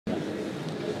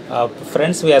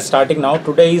Friends, we are starting now.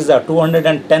 Today is the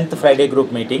 210th Friday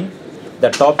group meeting. The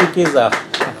topic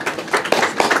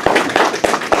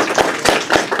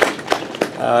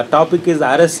is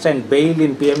arrest and bail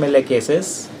in PMLA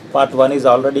cases. Part 1 is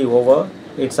already over.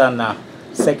 It's on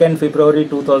 2nd February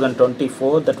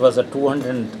 2024. That was a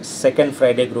 202nd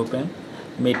Friday group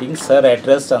meeting. Sir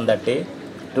addressed on that day.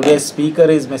 Today's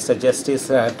speaker is Mr. Justice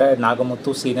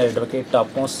Nagamuthu, senior advocate,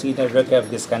 topmost senior advocate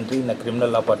of this country in the criminal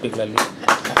law particularly.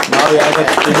 Now we have a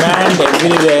demand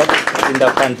everywhere in the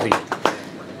country.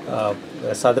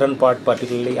 Southern part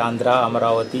particularly, Andhra,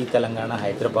 Amaravati, Telangana,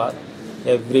 Hyderabad.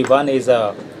 Everyone is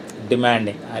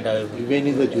demanding. Even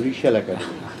in the judicial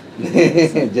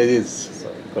academy. Judges.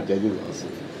 For judges also.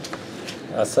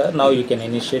 Sir, now you can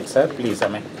initiate, sir. Please,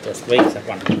 just wait a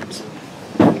second.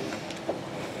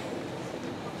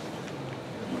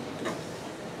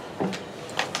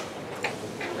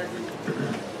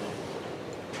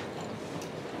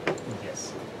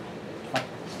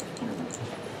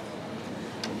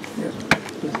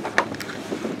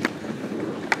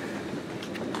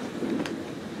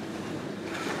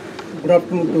 Good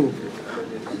afternoon to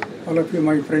all of you,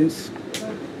 my friends.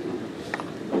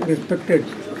 Respected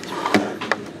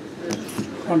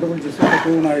Honorable Justice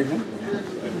Nagamuthu,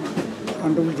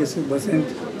 Honorable Justice Basant,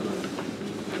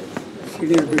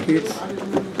 senior advocates,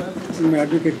 and my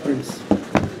advocate friends.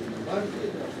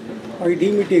 I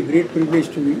deem it a great privilege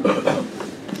to me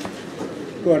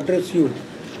to address you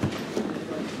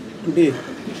today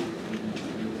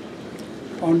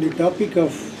on the topic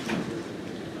of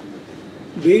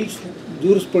bail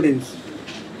jurisprudence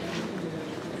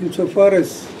insofar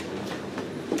as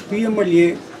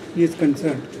PMLA is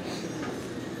concerned.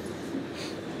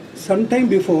 Sometime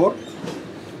before,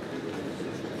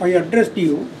 I addressed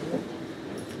you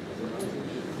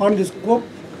on the scope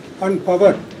and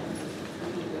power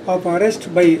of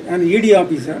arrest by an ED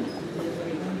officer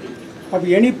of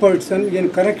any person in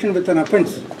connection with an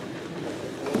offence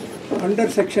under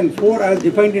Section 4 as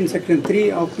defined in Section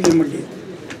 3 of PMLA.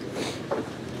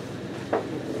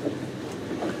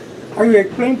 I will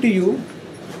explain to you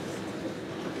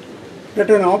that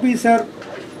an officer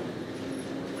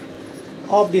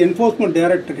of the Enforcement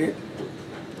Directorate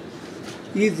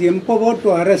is empowered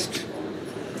to arrest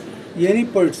any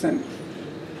person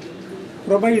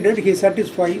provided he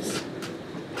satisfies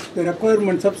the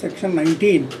requirements of Section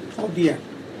 19 of the Act.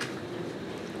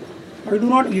 I do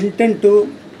not intend to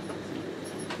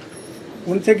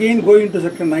once again go into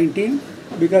Section 19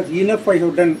 because enough I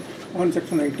have done on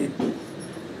Section 19.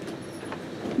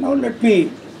 Now let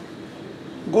me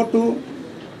go to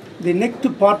the next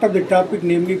part of the topic,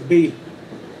 namely bail.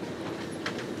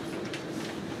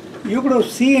 You could have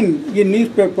seen in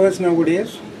newspapers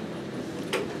nowadays,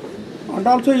 and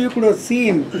also you could have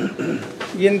seen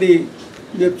in the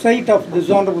website of this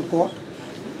Honorable Court,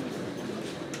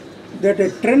 that a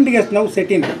trend has now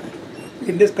set in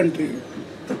this country,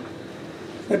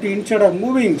 that instead of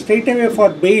moving straight away for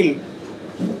bail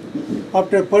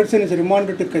after a person is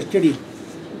remanded to custody,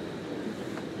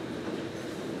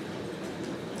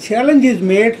 challenge is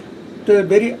made to the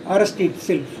very arrest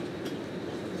itself.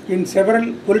 In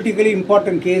several politically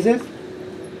important cases,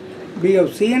 we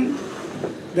have seen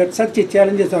that such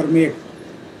challenges are made.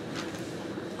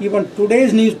 Even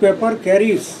today's newspaper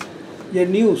carries a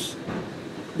news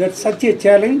that such a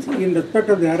challenge in respect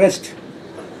of the arrest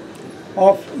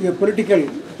of a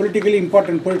politically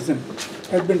important person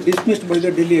has been dismissed by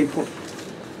the Delhi High Court.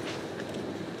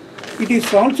 It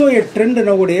is also a trend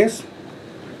nowadays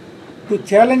to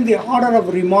challenge the order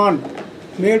of remand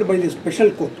made by the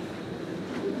special court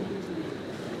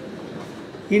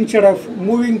instead of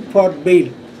moving for bail.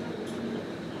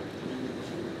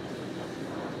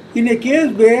 In a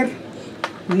case where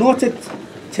no such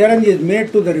challenge is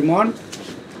made to the remand,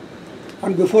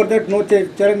 and before that no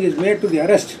challenge is made to the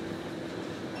arrest,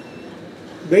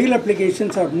 bail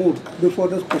applications are moved before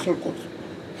the special courts.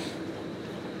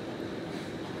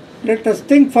 Let us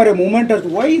think for a moment as to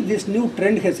why this new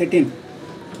trend has set in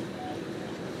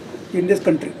this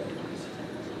country.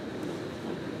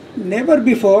 Never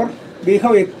before we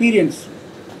have experience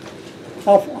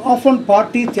of often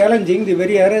parties challenging the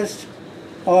very arrest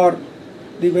or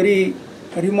the very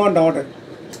remand order.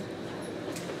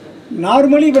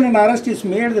 Normally when an arrest is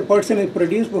made, the person is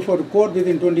produced before the court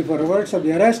within 24 hours of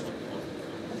the arrest,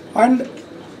 and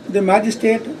the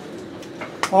magistrate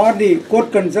or the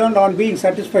court concerned, on being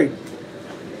satisfied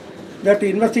that the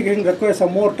investigation requires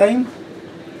some more time,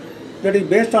 that is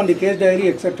based on the case diary,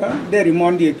 etc., they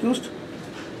remand the accused,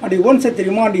 and if once such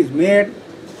remand is made,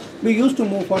 we used to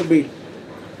move for bail.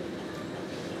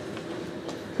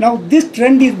 Now this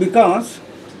trend is because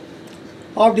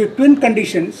of the twin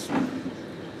conditions,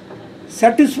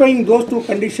 satisfying those two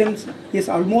conditions is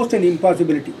almost an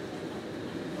impossibility.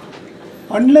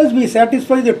 Unless we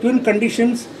satisfy the twin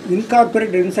conditions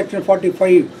incorporated in section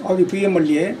 45 of the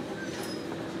PMLA,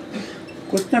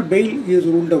 question of bail is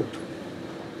ruled out.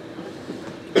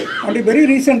 And very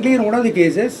recently, in one of the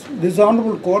cases, this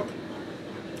Honorable Court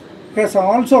has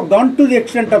also gone to the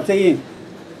extent of saying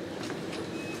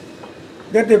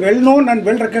that the well-known and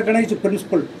well-recognized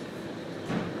principle,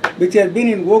 which has been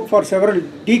in vogue for several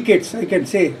decades, I can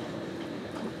say,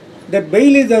 that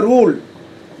bail is the rule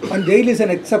and jail is an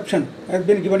exception, has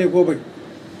been given a go by.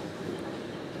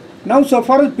 Now, so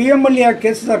far as PMLA Act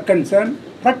cases are concerned,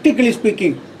 practically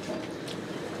speaking,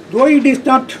 though it is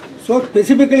not so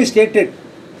specifically stated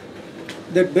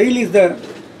that bail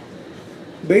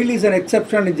is an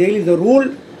exception and jail is the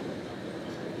rule,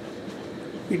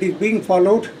 it is being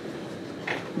followed,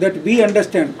 that we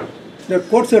understand that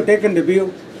courts have taken the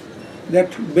view that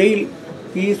bail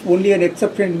is only an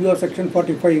exception in view of section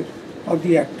 45 of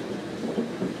the Act.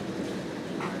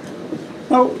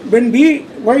 Now, when we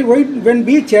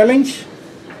challenge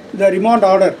the remand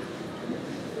order,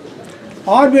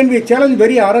 or when we challenge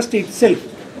very arrest itself,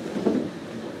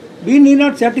 we need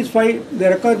not satisfy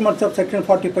the requirements of section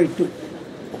 45(2).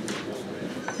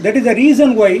 That is the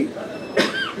reason why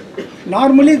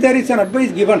normally there is an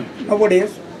advice given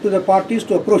nowadays to the parties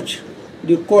to approach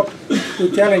the court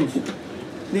to challenge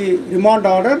the remand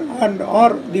order and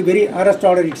or the very arrest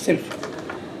order itself.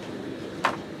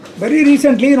 Very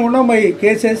recently, in one of my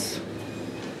cases,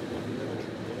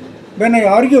 when I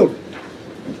argued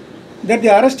that the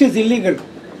arrest is illegal,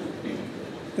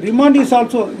 remand is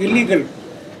also illegal,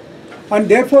 and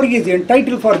therefore he is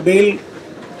entitled for bail,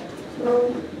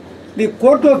 the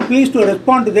court was pleased to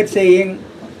respond to that saying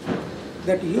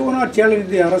that you will not challenge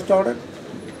the arrest order,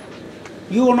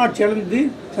 you will not challenge the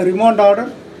remand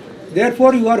order,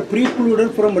 therefore you are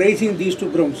precluded from raising these two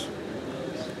grounds.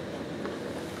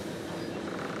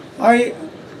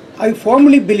 I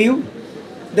firmly believe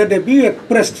that the view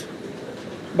expressed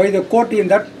by the court in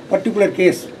that particular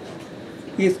case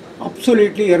is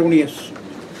absolutely erroneous.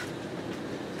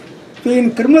 So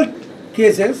in criminal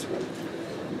cases,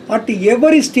 at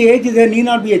every stage there need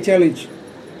not be a challenge,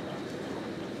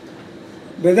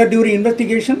 whether during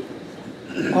investigation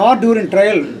or during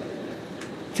trial.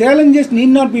 Challenges need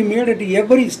not be made at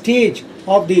every stage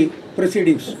of the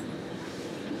proceedings.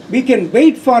 We can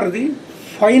wait for the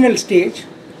final stage,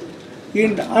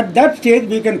 and at that stage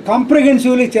we can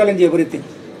comprehensively challenge everything.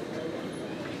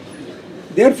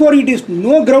 Therefore, it is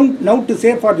no ground now to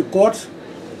say for the courts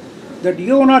that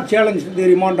you have not challenged the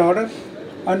remand order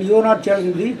and you have not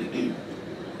challenged the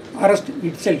arrest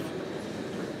itself.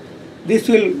 This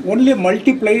will only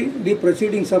multiply the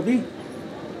proceedings of the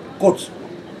courts.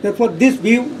 Therefore, this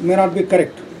view may not be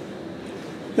correct.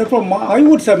 Therefore, I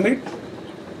would submit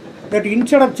that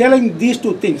instead of challenging these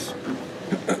two things,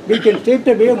 we can straight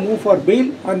away move for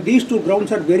bail, and these two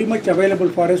grounds are very much available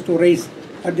for us to raise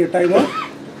at the time of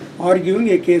arguing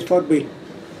a case for bail.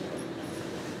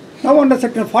 Now, under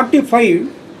section 45,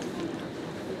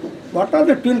 what are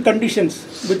the twin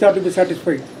conditions which are to be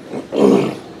satisfied?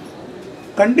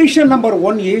 Condition number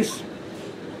 1 is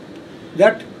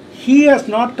that he has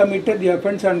not committed the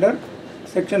offence under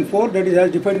section 4, that is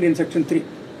as defined in section 3.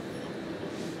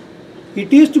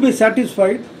 It is to be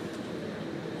satisfied.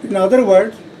 In other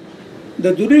words,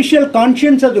 the judicial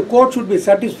conscience of the court should be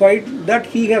satisfied that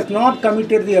he has not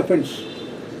committed the offence.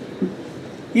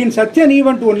 In such an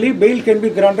event only bail can be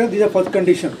granted. This is the first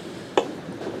condition.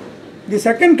 The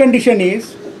second condition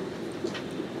is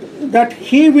that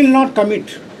he will not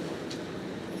commit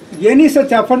any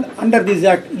such offence under this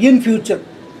act in future.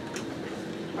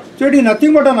 So it is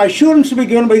nothing but an assurance to be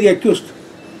given by the accused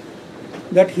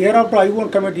that hereafter I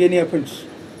won't commit any offence.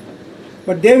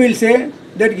 But they will say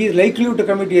that he is likely to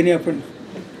commit any offence.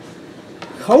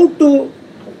 How to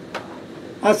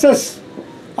assess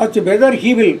as to whether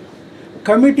he will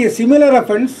commit a similar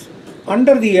offence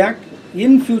under the act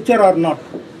in future or not?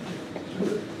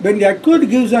 When the accused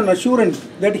gives an assurance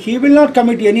that he will not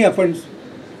commit any offence,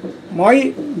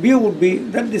 my view would be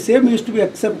that the same is to be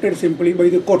accepted simply by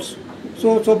the courts.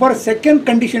 So far as second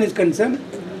condition is concerned,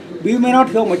 we may not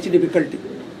have much difficulty.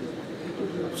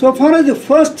 So far as the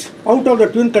first out of the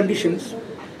twin conditions,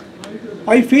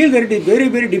 I feel that it is very,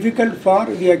 very difficult for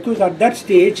the accused at that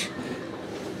stage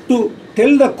to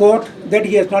tell the court that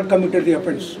he has not committed the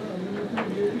offence.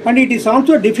 And it is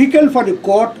also difficult for the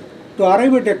court to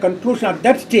arrive at a conclusion at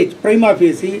that stage, prima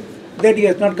facie, that he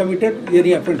has not committed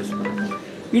any offence.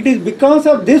 It is because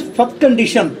of this first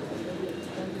condition,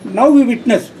 now we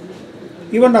witness,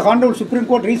 even the Honorable Supreme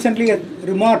Court recently has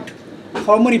remarked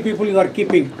how many people you are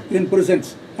keeping in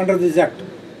prisons under this act.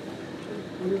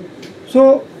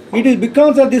 So it is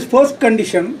because of this first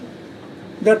condition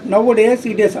that nowadays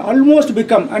it has almost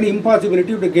become an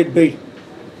impossibility to get bail.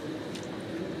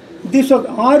 This was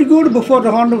argued before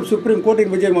the Honorable Supreme Court in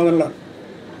Vijay Madanlal,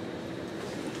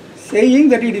 saying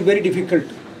that it is very difficult.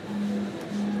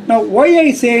 Now why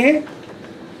I say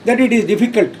that it is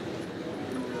difficult?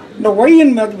 Now why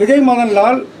in Vijay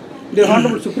Madanlal the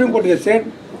Honorable Supreme Court has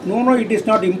said, no, it is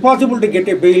not impossible to get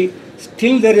a bail,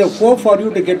 still there is a hope for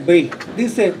you to get bail.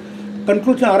 This is a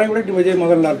conclusion arrived at Vijay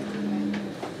Madanlal.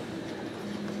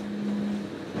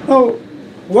 Now,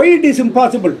 why it is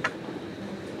impossible?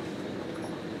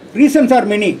 Reasons are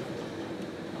many.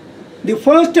 The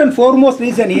first and foremost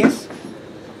reason is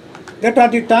that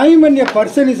at the time when a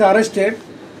person is arrested,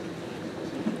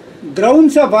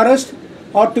 grounds of arrest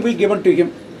ought to be given to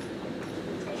him.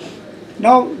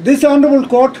 Now, this Honorable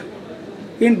Court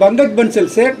in Bangaj Bansal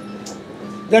said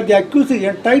that the accused is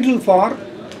entitled for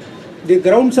the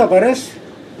grounds of arrest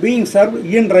being served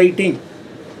in writing.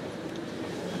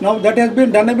 Now, that has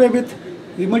been done away with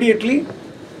immediately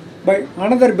by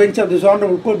another bench of this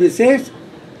Honorable Court, which says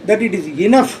that it is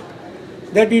enough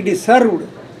that it is served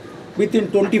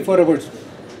within 24 hours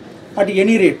at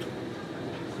any rate.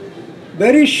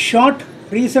 Very short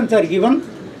reasons are given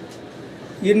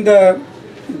in the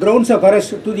grounds of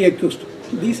arrest to the accused.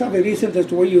 These are the reasons as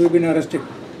to why you have been arrested.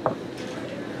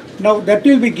 Now that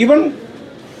will be given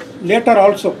later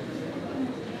also.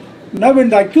 Now when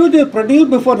the accused is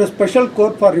produced before the special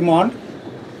court for remand,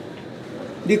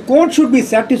 the court should be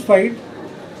satisfied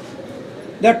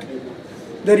that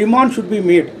the remand should be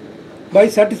made by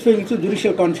satisfying its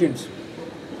judicial conscience.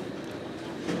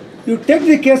 You take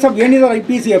the case of any other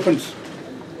IPC offence.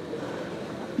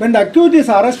 When the accused is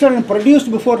arrested and produced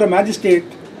before the magistrate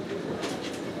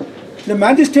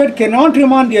cannot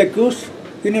remand the accused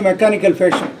in a mechanical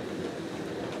fashion.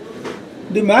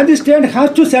 The magistrate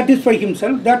has to satisfy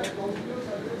himself that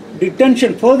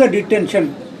detention, further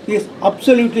detention is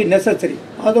absolutely necessary.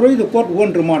 Otherwise the court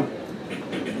won't remand.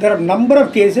 There are a number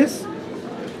of cases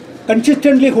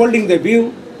consistently holding the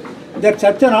view that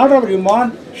such an order of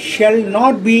remand shall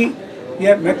not be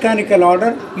a mechanical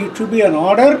order. It should be an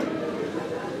order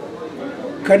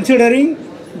considering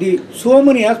so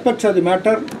many aspects of the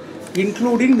matter,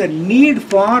 including the need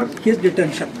for his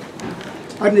detention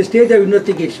at the stage of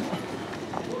investigation.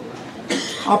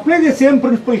 Apply the same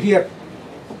principle here.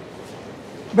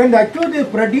 When the accused is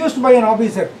produced by an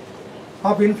officer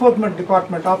of enforcement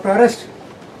department after arrest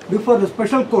before the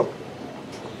special court,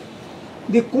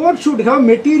 the court should have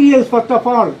materials first of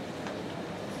all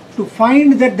to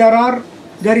find that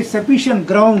there is sufficient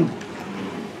ground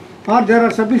or there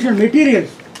are sufficient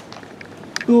materials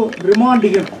to remand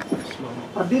him.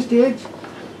 At this stage,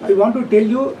 I want to tell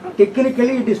you,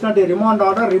 technically it is not a remand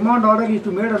order. Remand order is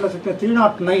to made under section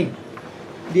 309.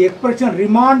 The expression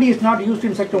remand is not used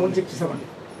in section 167.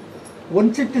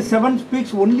 167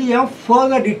 speaks only of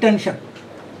further detention.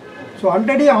 So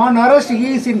already on arrest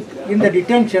he is in the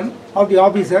detention of the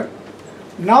officer.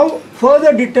 Now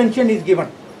further detention is given.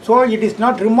 So it is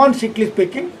not remand strictly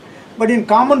speaking, but in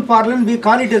common parlance we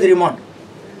call it as remand.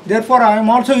 Therefore I am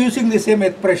also using the same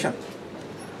expression.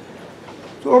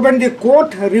 So when the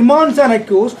court remands an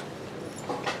accused,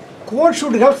 court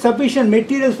should have sufficient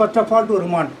materials first of all to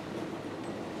remand.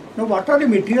 Now what are the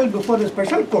materials before the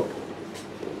special court?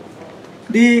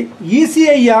 The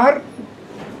ECIR,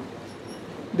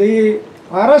 the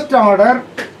arrest order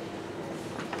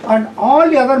and all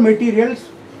the other materials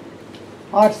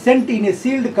are sent in a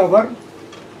sealed cover,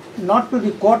 not to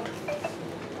the court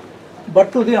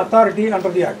but to the authority under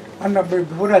the act and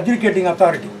before adjudicating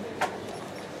authority.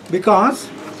 Because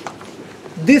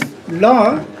this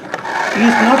law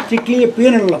is not strictly a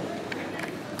penal law.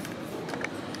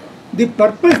 The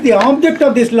purpose, the object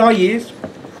of this law is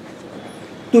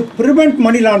to prevent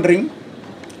money laundering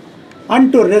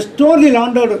and to restore the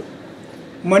laundered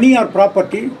money or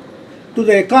property to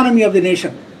the economy of the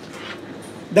nation.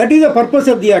 That is the purpose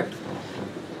of the act.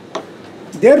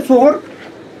 Therefore,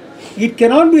 it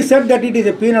cannot be said that it is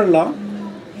a penal law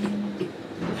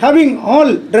having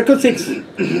all requisites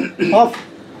of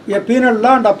a penal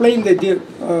law and applying the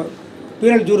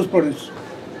penal jurisprudence.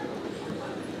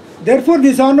 Therefore,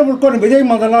 this Honorable Court in Vijay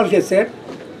Madanlal has said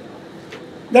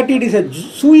that it is a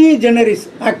sui generis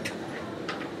act.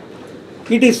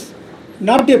 It is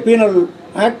not a penal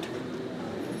act.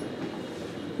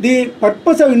 The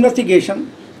purpose of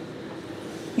investigation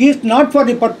is not for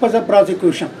the purpose of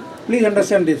prosecution. Please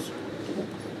understand this.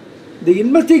 The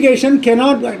investigation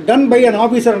cannot be done by an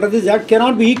officer under this act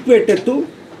cannot be equated to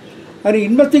an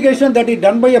investigation that is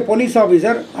done by a police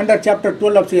officer under chapter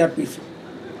 12 of CRPC.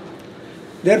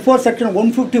 Therefore, section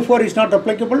 154 is not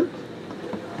applicable.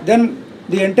 Then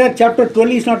the entire chapter 12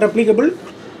 is not applicable.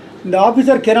 The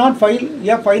officer cannot file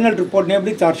a final report,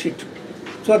 namely charge sheet.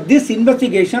 So this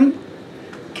investigation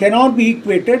cannot be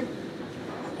equated,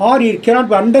 or it cannot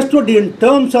be understood in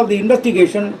terms of the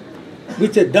investigation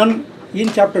which is done in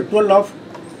chapter 12 of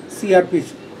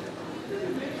CRPC.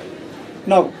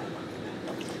 Now,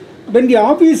 when the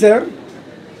officer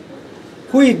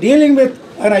who is dealing with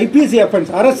an IPC offence,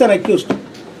 arrest an accused,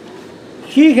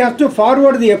 he has to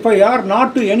forward the FIR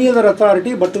not to any other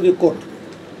authority but to the court.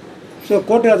 So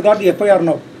court has got the FIR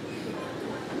now.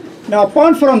 Now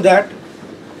apart from that,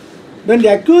 when the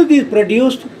accused is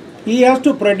produced, he has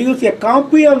to produce a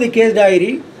copy of the case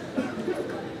diary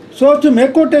so as to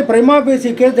make out a prima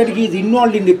facie case that he is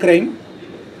involved in the crime,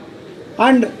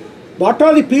 and what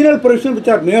are the penal provisions which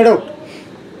are made out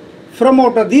from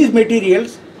out of these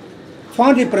materials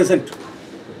for the present.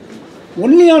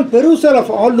 Only on perusal of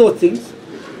all those things,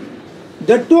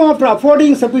 that too after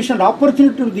affording sufficient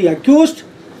opportunity to the accused,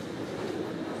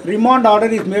 remand order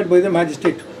is made by the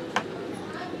magistrate.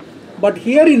 But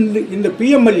here in the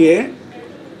PMLA,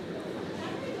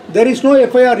 there is no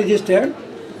FIR registered.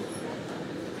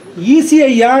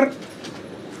 ECIR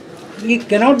it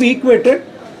cannot be equated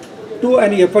to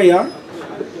an FIR.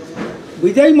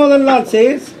 Vijay Madanlal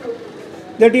says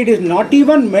that it is not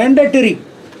even mandatory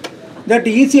that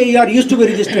ECIR used to be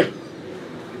registered.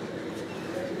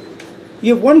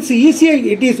 If once ECIR,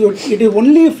 it is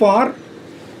only for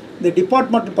the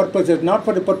departmental purposes, not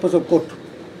for the purpose of court.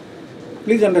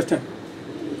 Please understand.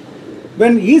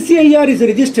 When ECIR is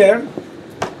registered,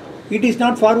 it is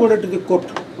not forwarded to the court.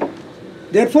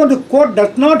 Therefore, the court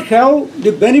does not have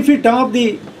the benefit of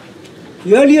the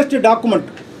earliest document,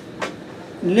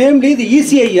 namely the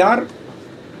ECIR,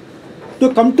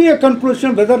 to come to a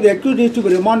conclusion whether the accused is to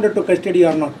be remanded to custody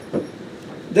or not.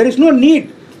 There is no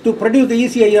need to produce the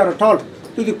ECIR at all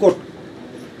to the court.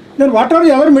 Then what are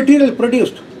the other materials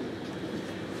produced?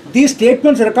 These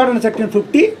statements recorded in section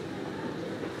 50,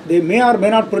 they may or may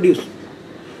not produce.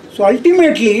 So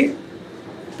ultimately,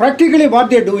 practically what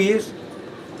they do is,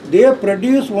 they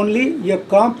produce only a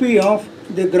copy of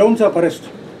the grounds of arrest.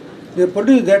 They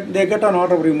produce that, they get an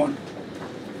order of remand.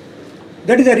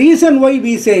 That is the reason why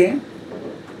we say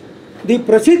the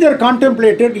procedure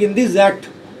contemplated in this act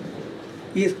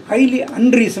is highly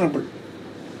unreasonable.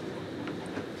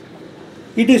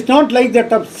 It is not like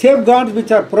that of safeguards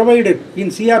which are provided in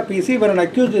CRPC when an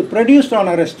accused is produced on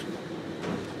arrest.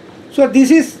 So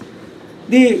this is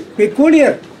the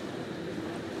peculiar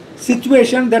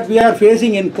situation that we are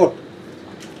facing in court.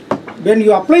 When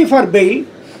you apply for bail,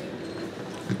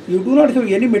 you do not have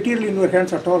any material in your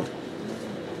hands at all.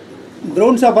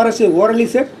 Grounds of arrest is orally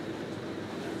said.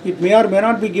 It may or may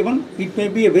not be given. It may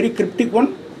be a very cryptic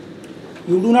one.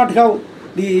 You do not have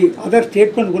the other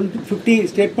statement, 150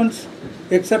 statements,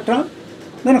 etc.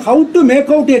 Then how to make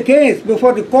out a case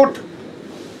before the court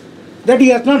that he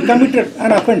has not committed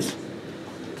an offence?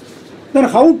 Then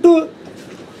how to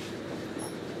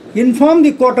inform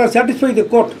the court or satisfy the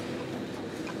court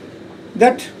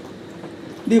that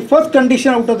the first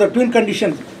condition out of the twin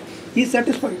conditions is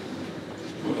satisfied?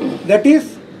 That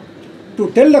is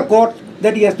to tell the court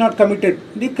that he has not committed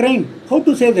the crime. How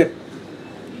to say that?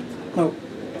 Now,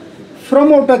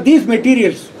 from out of these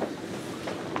materials,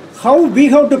 how we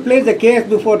have to place the case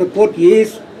before the court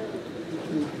is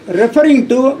referring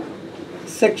to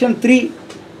section 3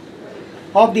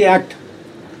 of the act.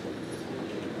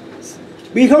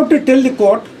 We have to tell the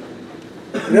court,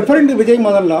 referring to Vijay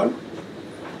Madanlal,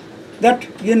 that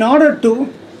in order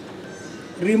to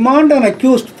remand an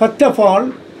accused, first of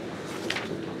all,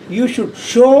 you should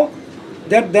show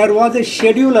that there was a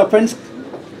scheduled offence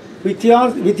which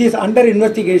is under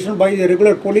investigation by the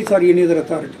regular police or any other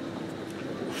authority.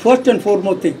 First and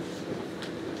foremost thing,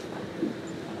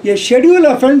 a scheduled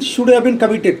offence should have been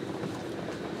committed.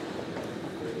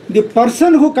 The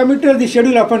person who committed the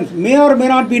scheduled offence may or may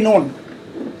not be known.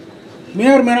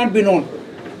 May or may not be known.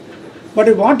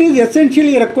 But what is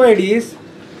essentially required is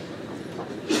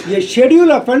a scheduled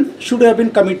offence should have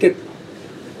been committed.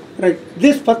 Right.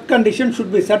 This first condition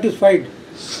should be satisfied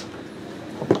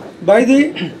by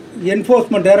the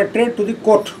Enforcement Directorate to the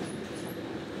court.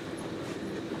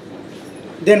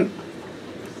 Then,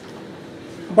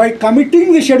 by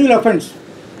committing the scheduled offence,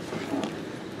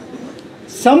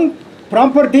 some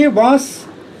property was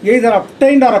either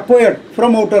obtained or acquired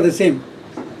from out of the same,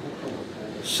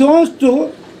 so as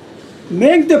to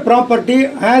make the property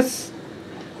as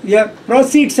a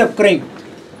proceeds of crime.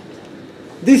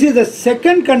 This is the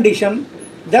second condition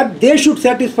that they should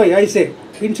satisfy, I say,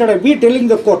 instead of we telling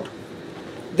the court,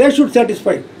 they should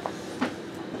satisfy.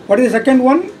 What is the second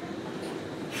one?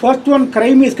 First one,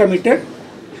 crime is committed,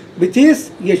 which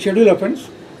is a schedule offence.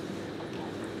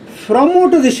 From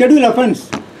out of the schedule offence,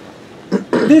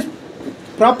 this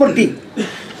property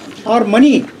or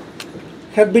money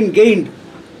has been gained,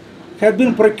 has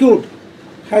been procured,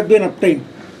 has been obtained.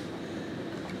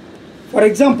 For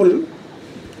example,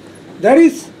 there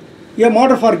is a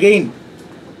murder for gain,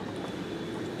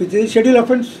 which is a schedule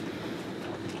offence.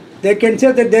 They can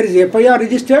say that there is FIR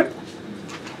registered,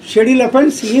 schedule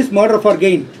offence is murder for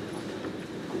gain.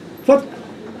 First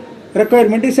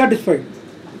requirement is satisfied.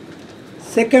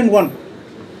 Second one,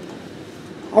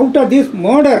 out of this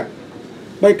murder,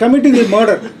 by committing the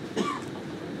murder,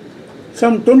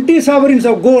 some 20 sovereigns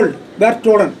of gold were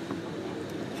stolen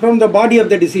from the body of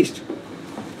the deceased.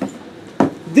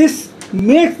 This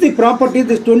makes the property,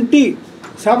 this 20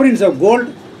 sovereigns of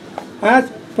gold,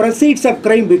 as proceeds of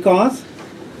crime, because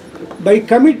by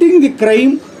committing the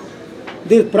crime,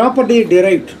 this property is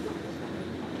derived.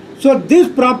 So this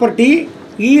property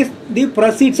is the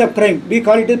proceeds of crime. We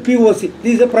call it a POC.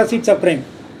 This is the proceeds of crime.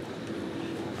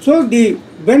 So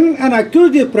when an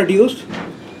accused is produced,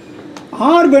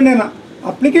 or when an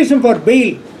application for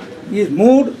bail is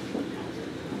moved,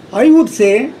 I would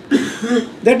say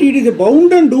that it is a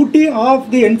bounden duty of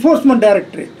the enforcement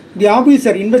directorate, the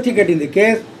officer investigating the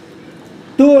case,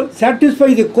 to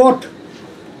satisfy the court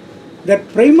that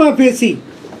prima facie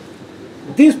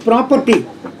this property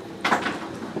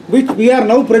which we are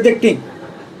now projecting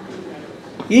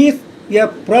is a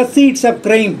proceeds of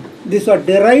crime. These are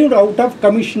derived out of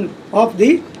commission of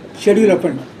the schedule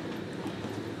offence.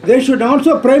 They should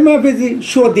also prima facie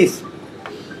show this.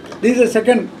 This is the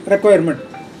second requirement.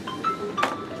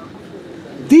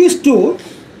 These two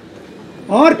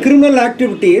are criminal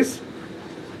activities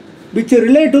which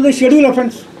relate to the schedule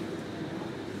offence.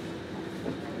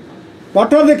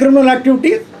 What are the criminal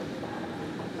activities?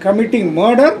 Committing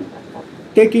murder,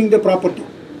 taking the property.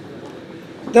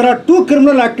 There are two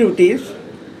criminal activities.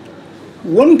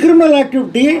 One criminal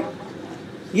activity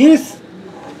is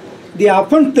the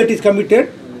offence that is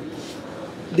committed.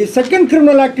 The second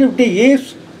criminal activity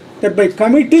is that by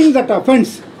committing that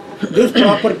offence, this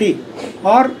property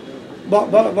was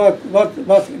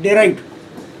derived.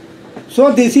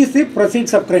 So this is the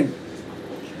proceeds of crime.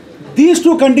 These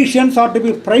two conditions are to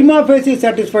be prima facie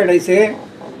satisfied, I say,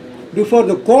 before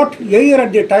the court, either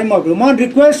at the time of remand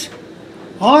request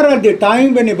or at the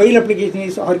time when a bail application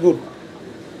is argued.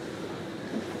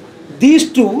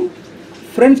 These two,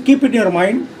 friends, keep it in your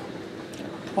mind,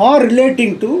 are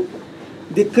relating to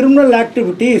the criminal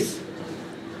activities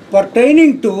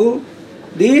pertaining to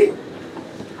the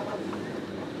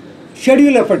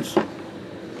schedule offence.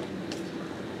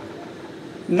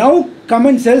 Now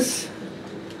commences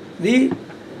the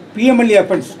PMLA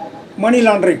offence, money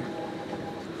laundering.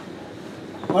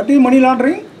 What is money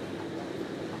laundering?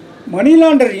 Money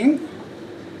laundering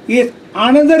is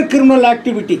another criminal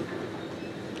activity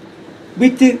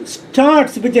which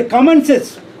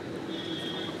commences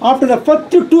after the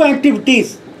first two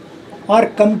activities are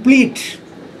complete.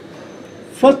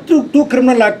 First two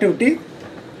criminal activities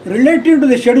related to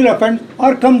the schedule offence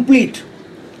are complete.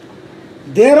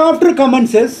 Thereafter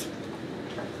commences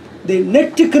the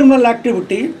next criminal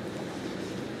activity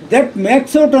that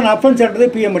makes out an offence under the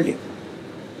PMLA.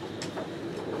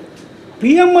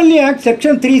 PMLA Act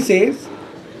Section 3 says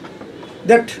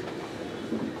that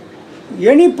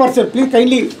any person, please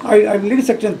kindly, I will read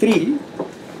Section 3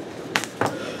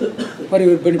 for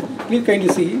your benefit. Please kindly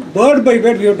see, word by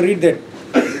word we have to read that.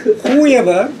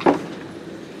 Whoever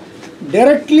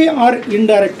directly or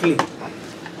indirectly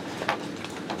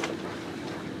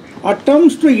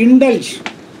attempts to indulge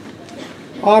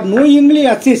or knowingly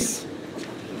assists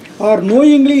or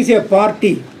knowingly is a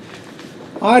party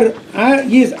or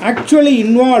is actually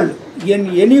involved in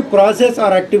any process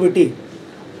or activity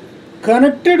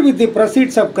connected with the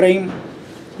proceeds of crime,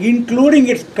 including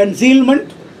its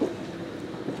concealment,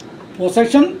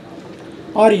 possession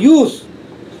or use,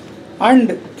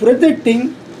 and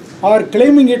projecting or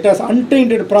claiming it as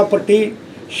untainted property,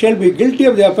 shall be guilty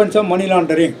of the offence of money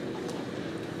laundering.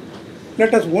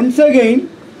 Let us once again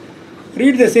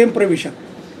read the same provision,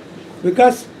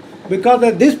 because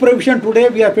of this provision today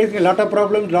we are facing a lot of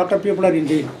problems, lot of people are in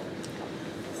jail.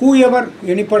 Whoever,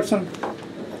 any person,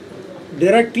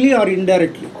 directly or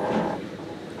indirectly,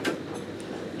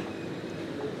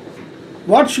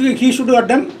 what he should have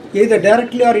done, either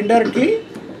directly or indirectly,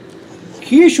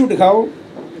 he should have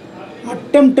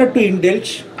attempted to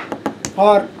indulge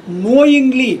or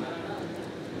knowingly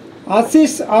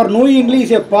assist or knowingly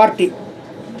is a party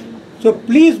So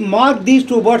please mark these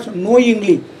two words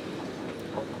knowingly.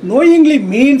 Knowingly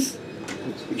means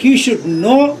he should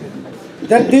know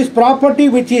that this property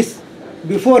which is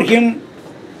before him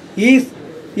is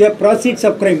a proceeds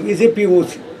of crime, is a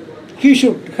POC. He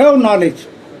should have knowledge.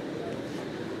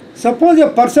 Suppose a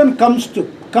person comes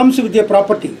with a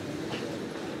property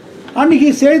and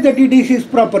he says that it is his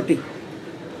property,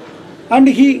 and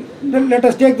let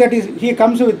us take that he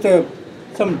comes with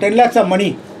some 10 lakhs of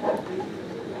money.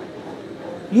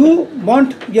 You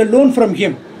want a loan from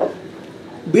him,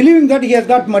 believing that he has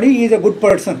got money, he is a good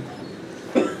person.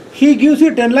 He gives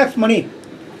you 10 lakhs money.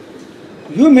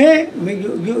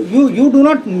 You do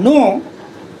not know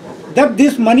that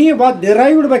this money was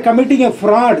derived by committing a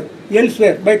fraud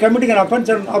elsewhere, by committing an offence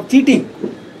of cheating.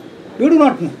 You do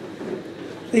not know.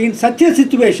 So in such a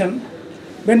situation,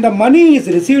 when the money is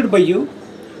received by you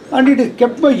and it is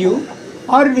kept by you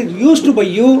or it is used by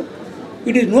you,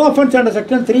 it is no offence under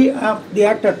section 3 of the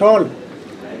act at all.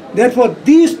 Therefore,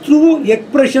 these two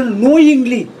expressions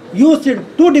knowingly used in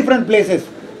two different places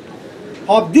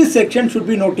of this section should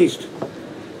be noticed.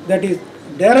 That is,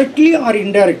 directly or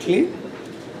indirectly,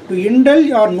 to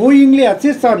indulge or knowingly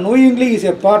assist or knowingly is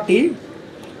a party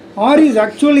or is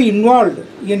actually involved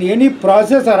in any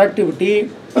process or activity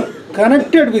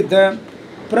connected with the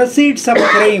proceeds of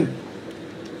crime,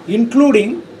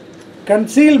 including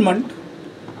concealment,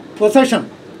 possession,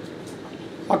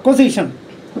 acquisition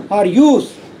or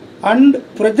use, and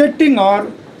projecting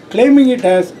or claiming it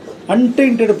as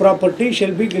untainted property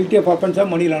shall be guilty of offence of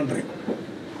money laundering.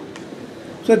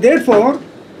 So therefore,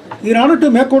 in order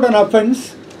to make out an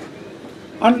offence,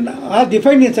 and as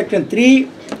defined in section 3,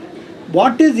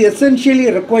 what is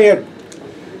essentially required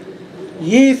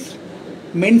is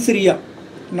mens rea,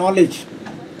 knowledge.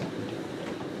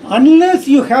 Unless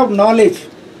you have knowledge,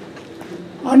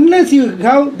 unless you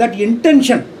have that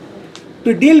intention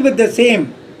to deal with the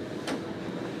same,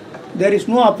 there is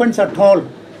no offence at all.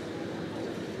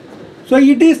 So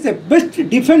it is the best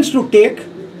defense to take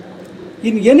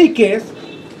in any case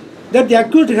that the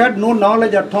accused had no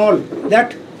knowledge at all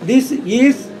that this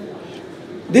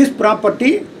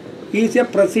property is a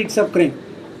proceeds of crime.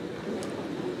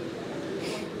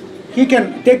 He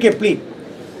can take a plea.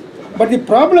 But the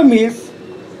problem is,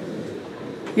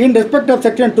 in respect of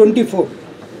section 24,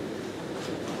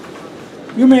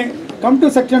 you may come to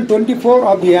section 24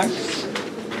 of the Act,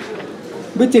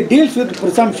 which deals with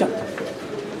presumption.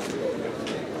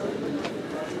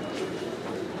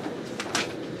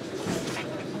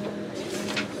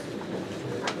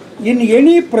 In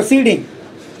any proceeding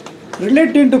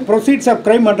relating to proceeds of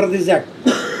crime under this Act,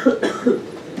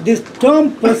 this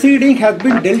term proceeding has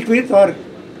been dealt with, or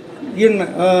in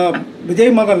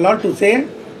Vijay Magan law to say,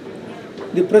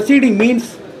 the proceeding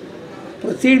means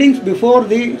proceedings before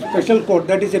the special court,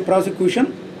 that is a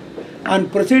prosecution,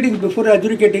 and proceedings before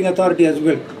adjudicating authority as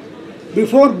well,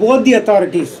 before both the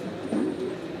authorities.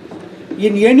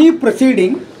 In any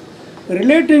proceeding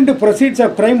relating to proceeds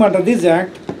of crime under this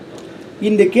Act,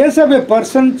 in the case of a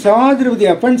person charged with the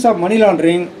offence of money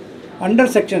laundering under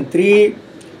section 3,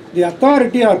 the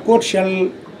authority or court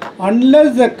shall,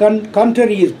 unless the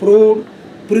contrary is proved,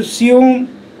 presume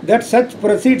that such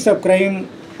proceeds of crime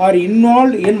are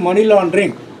involved in money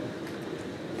laundering.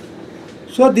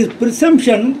 So this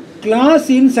presumption clause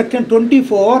in section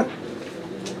 24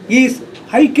 is,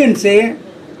 I can say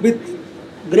with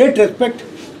great respect,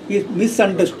 is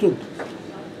misunderstood.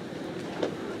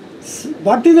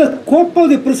 What is the scope of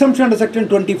the presumption under section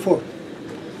 24?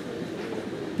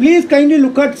 Please kindly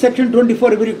look at section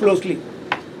 24 very closely.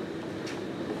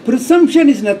 Presumption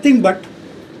is nothing but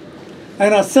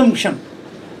an assumption.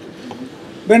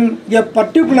 When a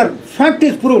particular fact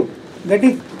is proved, that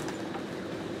is,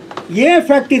 A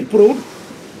fact is proved,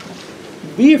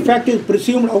 B fact is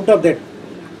presumed out of that.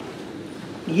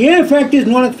 A fact is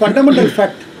known as fundamental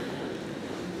fact.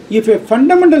 If a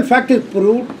fundamental fact is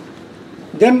proved,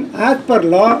 then as per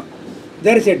law,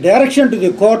 there is a direction to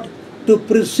the court to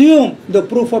presume the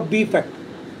proof of B fact.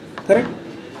 Correct?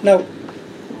 Now,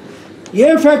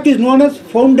 A fact is known as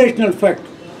foundational fact.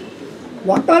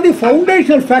 What are the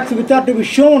foundational facts which are to be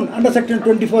shown under section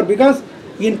 24? Because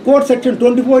in court section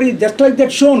 24 is just like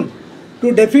that shown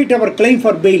to defeat our claim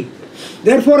for bail.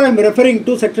 Therefore, I am referring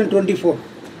to section 24.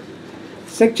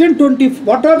 Section 20,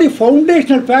 what are the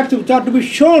foundational facts which are to be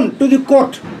shown to the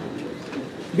court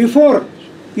before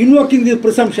invoking the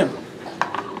presumption?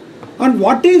 And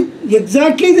what is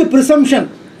exactly the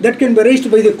presumption that can be raised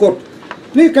by the court?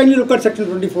 Please kindly look at section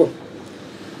 24.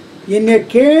 In a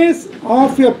case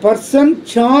of a person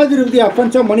charged with the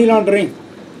offence of money laundering,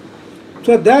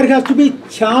 so there has to be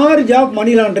charge of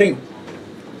money laundering.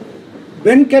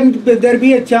 When can there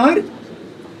be a charge?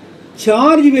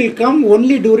 charge will come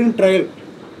only during trial.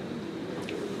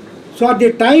 So at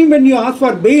the time when you ask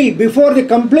for bail, before the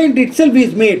complaint itself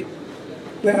is made,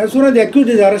 as soon as the accused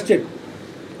is arrested,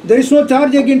 there is no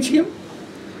charge against him.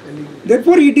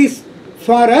 Therefore, it is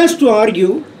for us to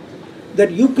argue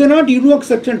that you cannot invoke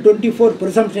section 24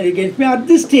 presumption against me at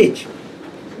this stage.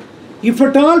 If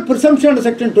at all presumption under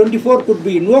section 24 could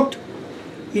be invoked,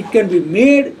 it can be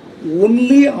made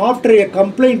only after a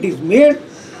complaint is made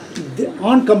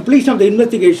on completion of the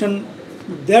investigation,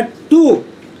 that too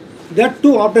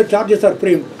after charges are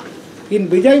framed. In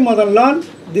Vijay Madan Lal,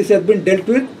 this has been dealt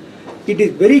with. It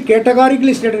is very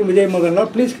categorically stated in Vijay Madan Lal.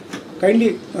 Please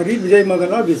kindly read Vijay Madan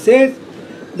Lal, which says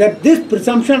that this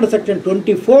presumption under section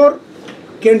 24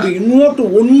 can be invoked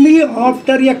only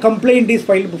after a complaint is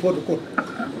filed before the court.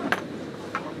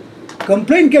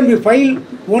 Complaint can be filed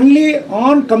only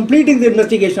on completing the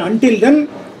investigation. Until then,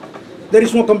 there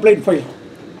is no complaint filed.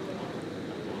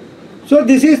 So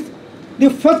this is the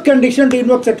first condition to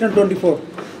invoke section 24.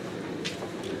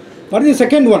 What is the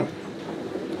second one?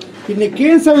 In the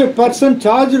case of a person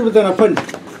charged with an offence,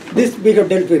 this we have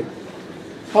dealt with,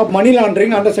 of money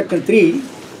laundering under section 3,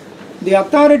 the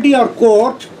authority or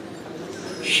court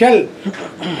shall,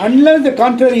 unless the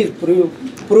contrary is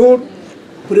proved,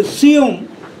 presume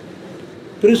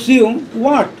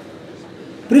what?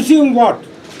 Presume what?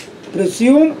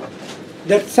 Presume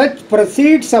that such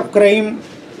proceeds of crime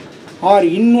are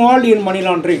involved in money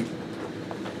laundering.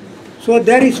 So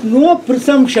there is no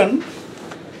presumption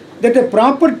that a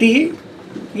property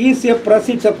is a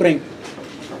proceeds of crime.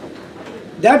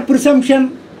 That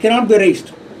presumption cannot be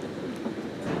raised.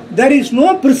 There is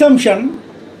no presumption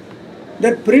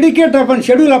that predicate offence,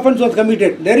 schedule offence was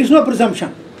committed. There is no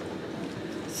presumption.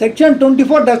 Section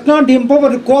 24 does not empower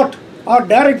the court or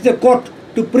direct the court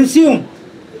to presume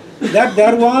that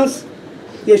there was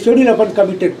a schedule offence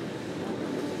committed.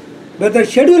 Whether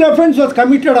schedule offence was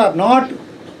committed or not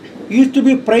is to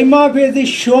be prima facie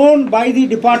shown by the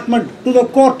department to the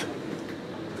court.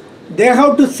 They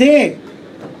have to say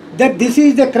that this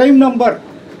is the crime number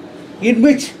in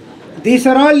which these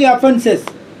are all the offences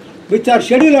which are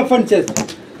schedule offences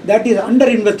that is under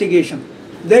investigation.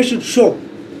 They should show.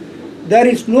 There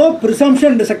is no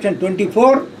presumption in section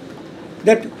 24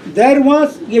 that there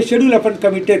was a schedule offence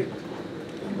committed.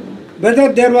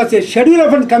 Whether there was a schedule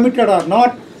offence committed or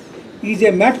not is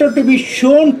a matter to be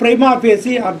shown prima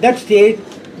facie at that stage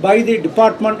by the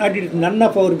department, and it is none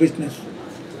of our business.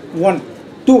 1.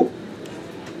 2.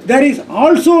 There is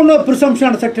also no presumption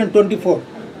under section 24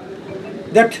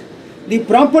 that the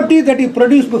property that is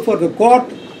produced before the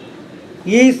court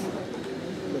is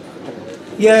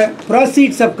a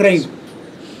proceeds of crime.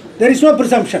 There is no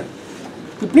presumption.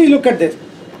 You please look at this.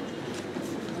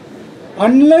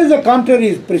 Unless the contrary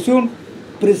is presumed,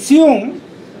 presume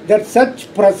that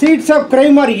such proceeds of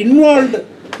crime are involved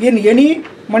in any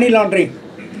money laundering.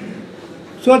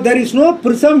 So there is no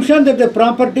presumption that the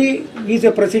property is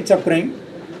a proceeds of crime.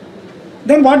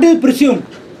 Then what is presumed?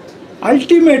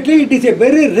 Ultimately, it is a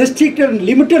very restricted and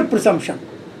limited presumption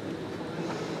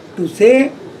to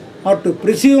say or to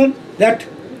presume that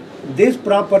this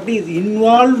property is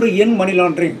involved in money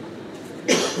laundering.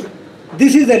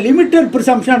 This is a limited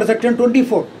presumption under section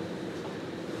 24.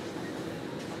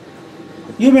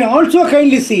 You may also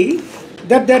kindly see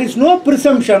that there is no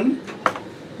presumption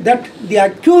that the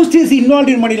accused is involved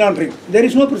in money laundering. There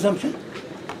is no presumption.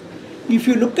 If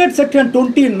you look at section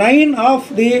 29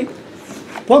 of the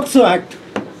POCSO Act,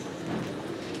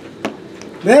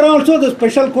 where also the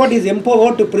special court is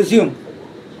empowered to presume,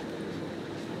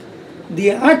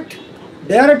 the Act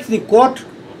directs the court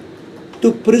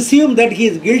to presume that he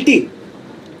is guilty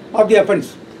of the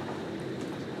offence.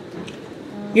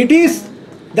 It is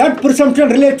that presumption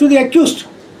relates to the accused.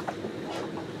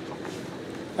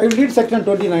 I will read section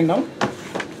 29 now.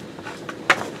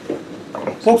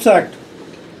 POCSO Act.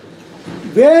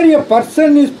 Where a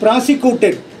person is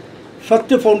prosecuted, first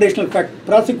foundational fact,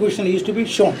 prosecution is to be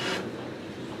shown,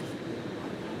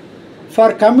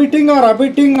 for committing or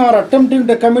abetting or attempting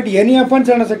to commit any offence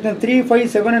under section 3, 5,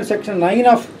 7 and section 9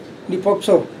 of the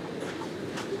POCSO,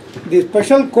 the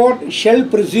special court shall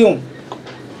presume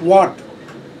what?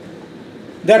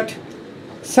 That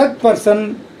such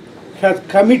person has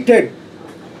committed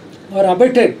or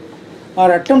abetted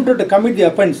or attempted to commit the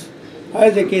offence,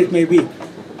 as the case may be.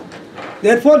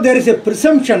 Therefore, there is a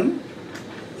presumption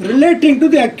relating to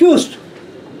the accused.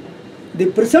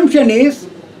 The presumption is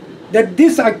that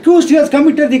this accused has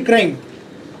committed the crime.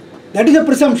 That is a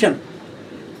presumption.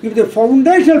 If the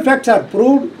foundational facts are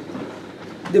proved,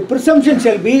 the presumption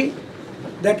shall be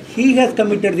that he has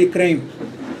committed the crime.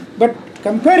 But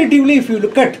comparatively, if you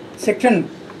look at section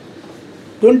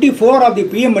 24 of the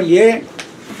PMLA,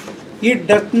 it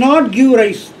does not give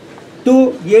rise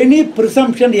to any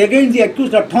presumption against the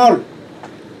accused at all.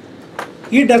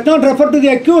 It does not refer to the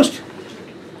accused.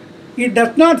 It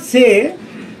does not say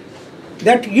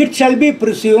that it shall be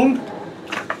presumed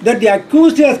that the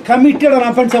accused has committed an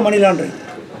offence of money laundering,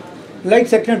 like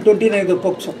section 29 of the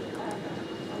POCSO.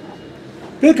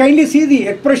 Please kindly see the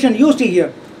expression used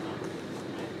here.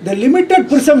 The limited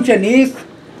presumption is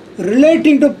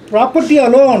relating to property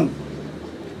alone.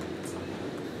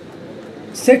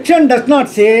 Section does not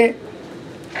say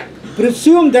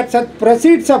presume that such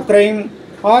proceeds of crime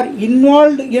are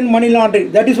involved in money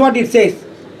laundering. That is what it says.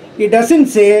 It doesn't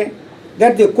say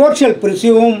that the court shall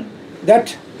presume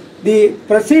that the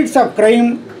proceeds of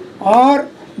crime are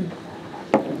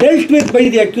dealt with by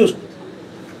the accused,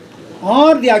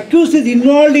 or the accused is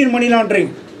involved in money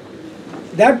laundering.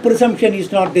 That presumption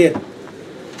is not there.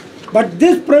 But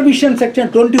this provision,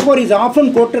 section 24, is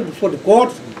often quoted before the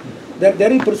courts, that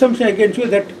there is presumption against you,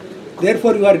 that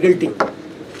therefore you are guilty.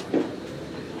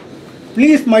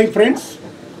 Please, my friends,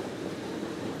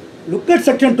 look at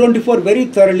section 24 very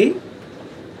thoroughly,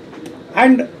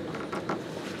 and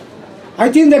I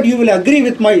think that you will agree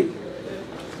with my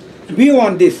view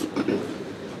on this,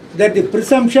 that the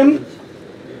presumption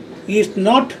is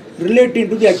not relating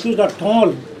to the accused at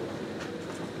all.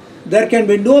 There can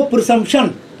be no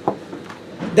presumption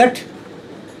that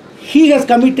he has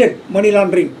committed money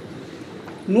laundering.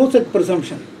 No such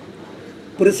presumption.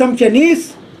 Presumption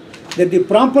is that the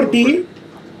property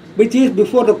which is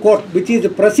before the court, which is the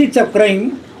proceeds of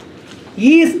crime,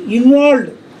 is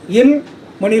involved in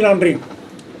money laundering.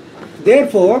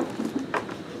 Therefore,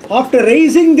 after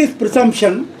raising this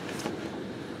presumption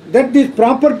that this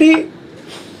property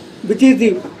which is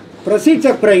the proceeds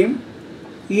of crime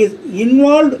is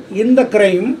involved in the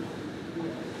crime,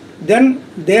 then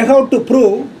they have to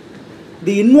prove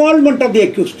the involvement of the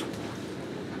accused.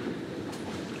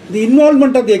 The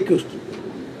involvement of the accused.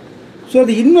 So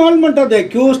the involvement of the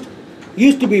accused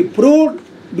is to be proved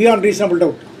beyond reasonable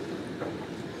doubt.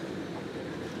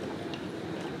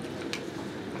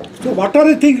 So what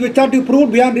are the things which are to be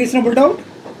proved beyond reasonable doubt?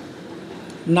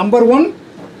 Number one,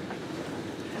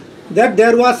 that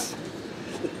there was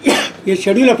a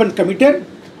scheduled offence committed.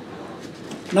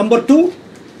 Number two,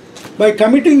 by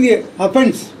committing the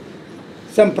offence,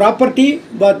 some property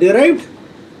was derived.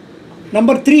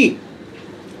 Number three,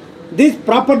 this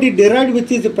property derived,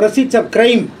 which is the proceeds of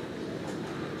crime,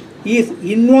 is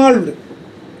involved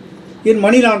in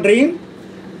money laundering.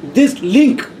 This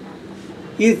link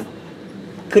is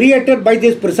created by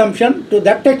this presumption. To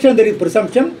that extent there is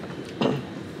presumption.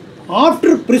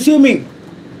 After presuming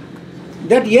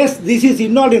that yes, this is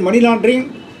involved in money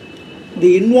laundering,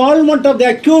 the involvement of the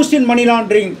accused in money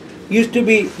laundering is to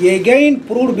be again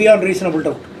proved beyond reasonable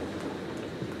doubt.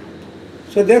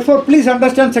 So therefore, please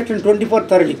understand section 24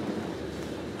 thoroughly.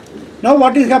 Now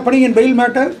what is happening in bail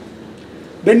matter?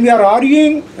 When we are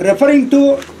arguing, referring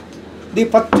to the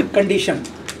first condition,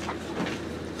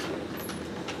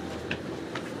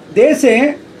 they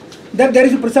say that there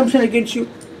is a presumption against you.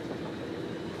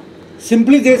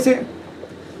 Simply they say,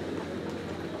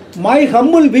 my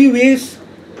humble view is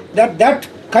that that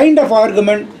kind of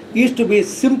argument is to be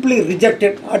simply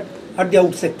rejected at the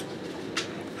outset.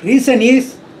 Reason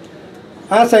is,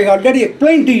 as I already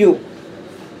explained to you,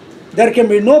 there can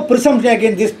be no presumption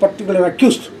against this particular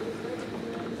accused.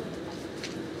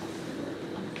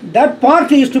 That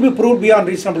part is to be proved beyond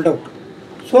reasonable doubt.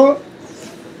 So,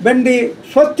 when the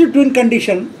first twin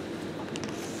condition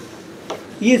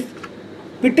is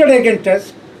pitted against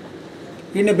us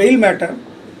in a bail matter,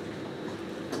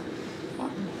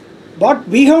 what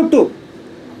we have to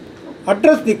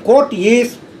address the court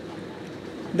is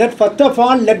that first of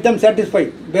all, let them satisfy,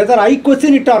 whether I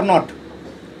question it or not.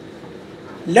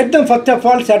 Let them first of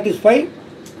all satisfy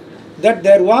that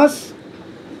there was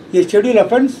a scheduled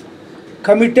offence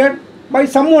committed by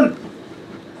someone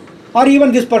or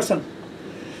even this person.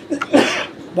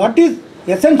 What is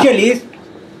essential is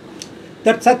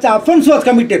that such offence was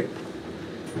committed.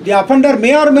 The offender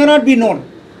may or may not be known.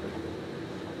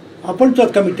 Offence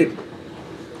was committed.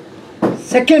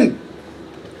 Second,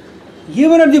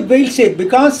 even at the bail stage,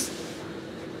 because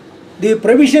the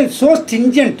provision is so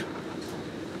stringent,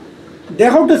 they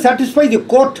have to satisfy the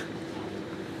court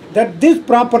that this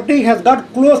property has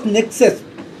got close nexus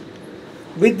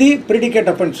with the predicate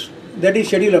offence, that is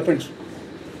scheduled offence.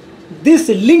 This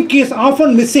link is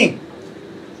often missing.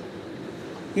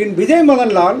 In Vijay Madan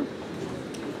Lal,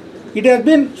 it has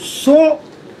been so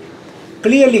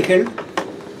clearly held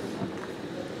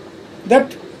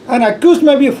that an accused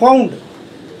may be found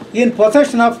in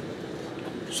possession of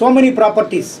so many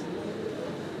properties,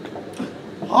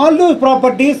 all those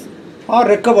properties are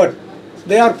recovered,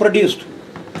 they are produced.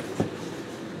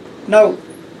 Now,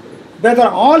 whether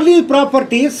all these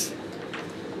properties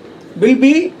will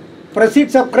be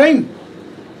proceeds of crime?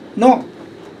 No.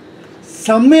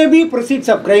 Some may be proceeds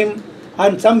of crime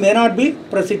and some may not be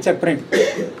proceeds of crime.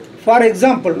 For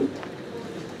example,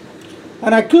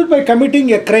 an accused by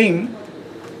committing a crime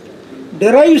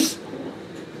derives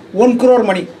 1 crore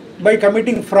money by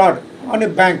committing fraud on a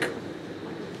bank.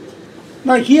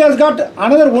 Now he has got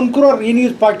another 1 crore in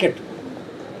his pocket.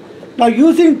 Now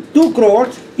using 2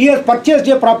 crores, he has purchased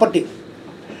a property.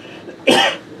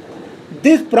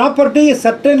 This property is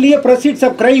certainly a proceeds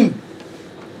of crime.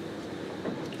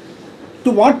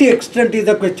 To what extent is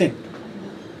the question?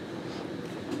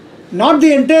 Not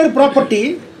the entire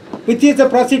property which is the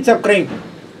proceeds of crime.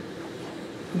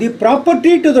 The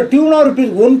property to the tune of rupees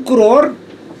 1 crore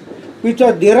which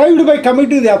was derived by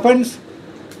committing the offence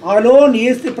alone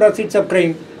is the proceeds of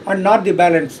crime and not the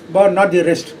balance, but not the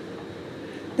rest.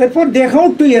 Therefore, they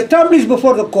have to establish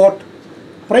before the court,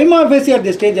 prima facie at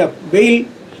the stage of bail,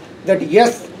 that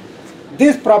yes,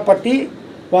 this property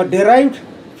was derived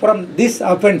from this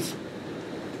offence.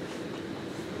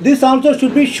 This also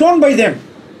should be shown by them.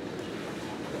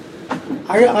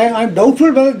 I am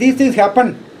doubtful whether these things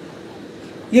happen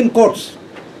in courts.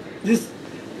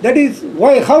 That is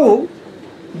why, how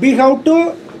we have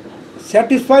to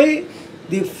satisfy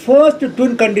the first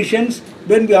twin conditions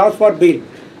when we ask for bail.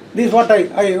 This is what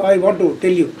I want to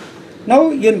tell you.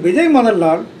 Now in Vijay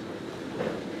Madanlal,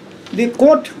 the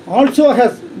court also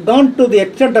has gone to the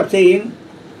extent of saying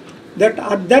that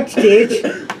at that stage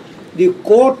the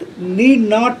court need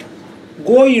not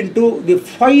go into the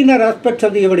finer aspects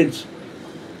of the evidence.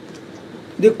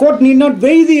 The court need not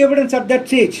weigh the evidence at that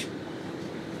stage.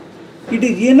 It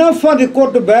is enough for the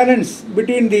court to balance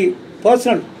between the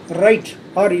personal right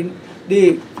or in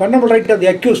the fundamental right of the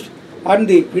accused and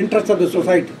the interests of the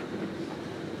society.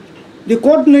 The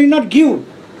court need not give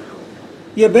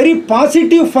a very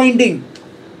positive finding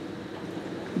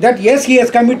that yes, he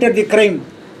has committed the crime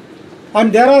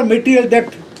and there are material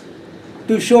that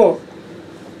to show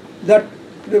that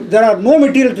there are no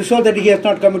material to show that he has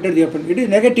not committed the offence. It is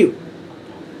negative.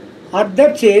 At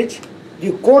that stage,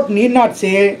 the court need not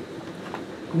say,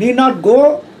 need not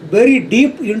go very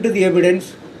deep into the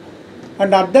evidence,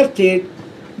 and at that stage,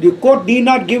 the court need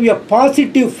not give a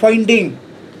positive finding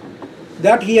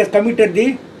that he has committed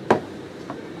the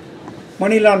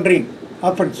money laundering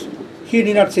offence. He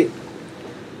need not say.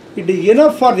 It is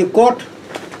enough for the court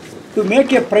to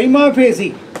make a prima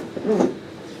facie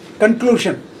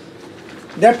conclusion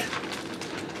that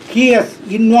he has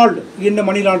involved in the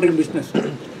money laundering business.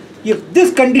 If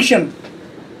this condition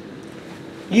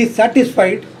is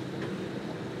satisfied,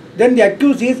 then the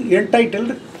accused is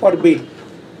entitled for bail.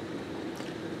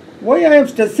 Why I am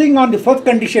stressing on the first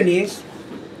condition is,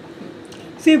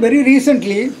 see, very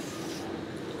recently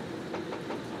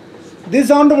this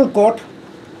honorable court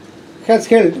has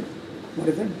held, what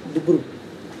is it? Dibru.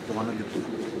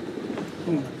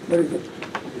 Very good.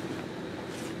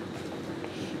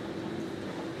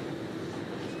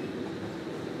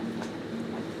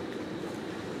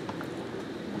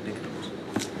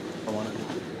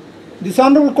 This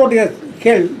honorable court has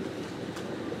held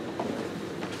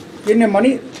in a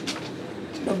money,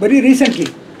 very recently,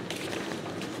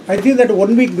 I think that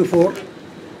 1 week before,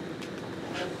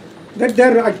 that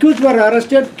their accused were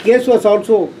arrested, case was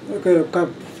also,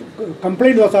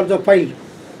 complaint was also filed,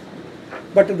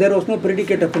 but there was no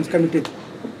predicate offence committed.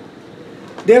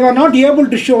 They were not able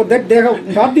to show that they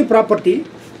have got the property,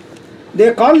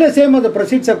 they call the same as the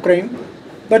proceeds of crime,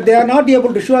 but they are not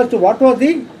able to show as to what was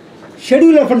the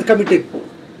schedule offence committed.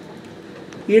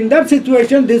 In that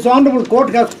situation, this honorable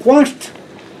court has quashed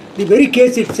the very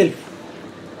case itself.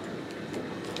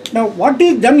 Now what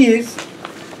is done is,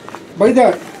 by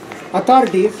the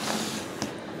authorities,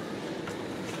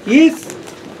 is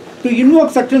to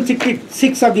invoke section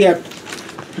 66 of the Act.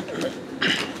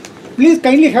 Please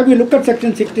kindly have a look at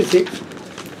section 66,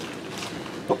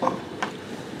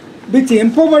 which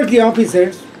empowers the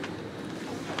officers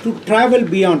to travel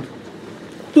beyond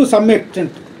to some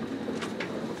extent.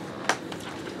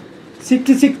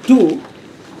 66(2),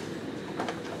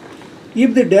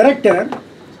 if the director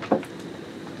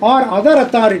or other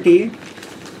authority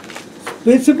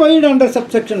specified under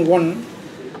subsection 1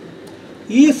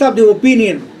 is of the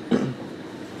opinion,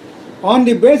 on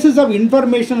the basis of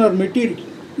information or material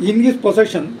in his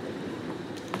possession,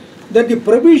 that the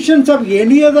provisions of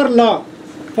any other law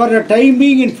for the time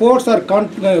being in force or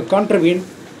contravened,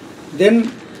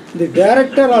 then the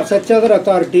director or such other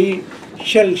authority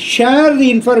shall share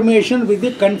the information with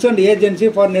the concerned agency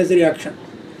for necessary action.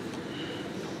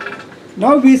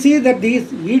 Now we see that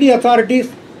these ED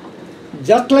authorities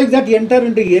just like that enter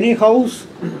into any house,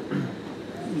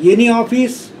 any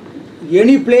office,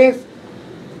 any place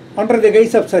under the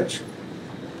guise of search.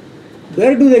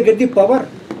 Where do they get the power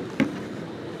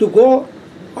to go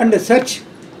and search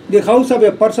the house of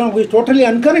a person who is totally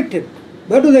unconnected?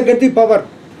 Where do they get the power?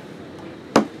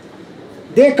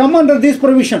 They come under this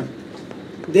provision.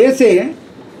 They say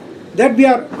that we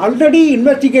are already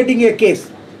investigating a case.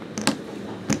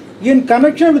 In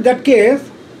connection with that case,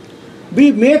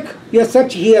 we make a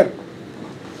search here.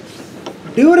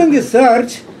 During the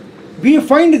search, we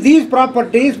find these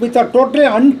properties which are totally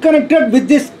unconnected with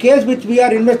this case which we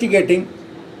are investigating.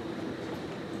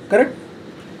 Correct?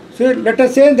 So let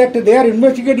us say that they are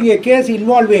investigating a case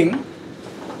involving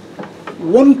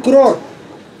 1 crore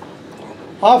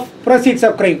of proceeds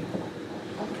of crime.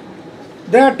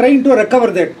 They are trying to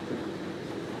recover that.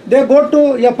 They go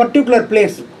to a particular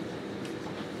place.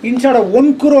 Instead of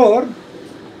 1 crore,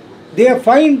 they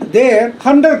find there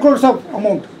 100 crores of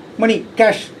amount, money,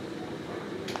 cash.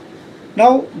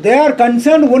 Now they are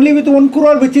concerned only with 1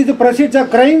 crore, which is the proceeds of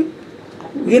crime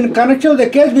in connection with the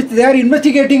case which they are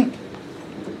investigating.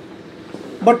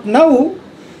 But now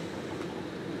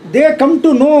they come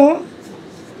to know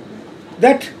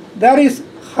that there is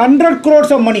 100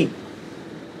 crores of money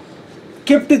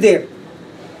kept there.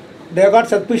 They have got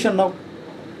suspicion now.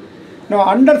 Now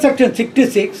under section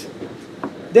 66,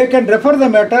 they can refer the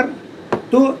matter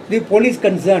to the police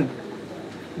concerned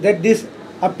that this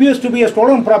appears to be a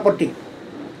stolen property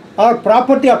or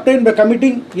property obtained by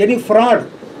committing any fraud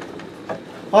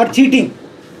or cheating.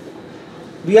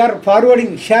 We are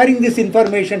forwarding, sharing this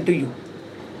information to you.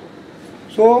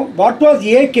 So what was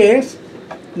A case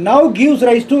now gives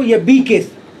rise to a B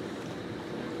case.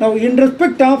 Now in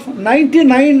respect of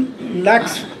 99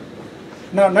 lakhs,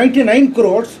 now 99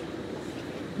 crores,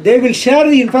 they will share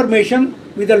the information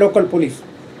with the local police.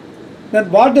 Then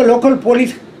what the local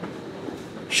police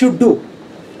should do?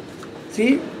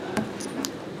 See,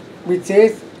 which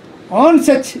says, on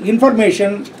such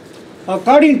information,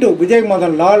 according to Vijay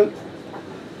Madan Lal,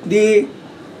 the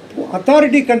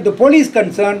authority, the police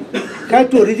concerned, has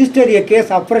to register a case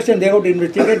afresh and they have to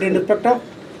investigate in respect of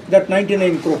that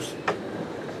 99 crores.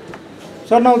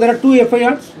 So now there are 2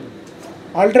 FIRs.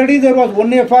 Already there was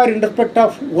 1 FIR in respect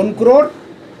of 1 crore.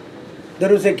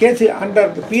 There was a case under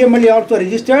PMLA also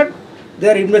registered. They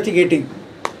are investigating.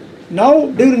 Now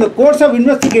during the course of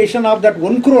investigation of that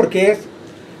 1 crore case,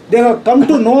 they have come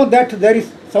to know that there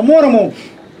is some more amount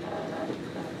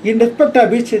in respect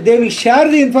of which they will share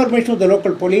the information with the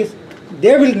local police.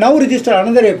 They will now register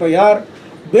another FIR.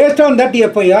 Based on that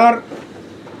FIR,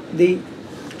 the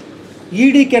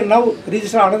ED can now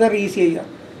register another ECIR.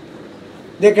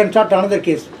 They can start another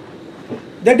case.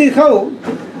 That is how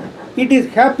it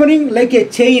is happening like a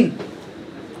chain.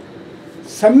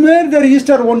 Somewhere they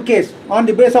register one case on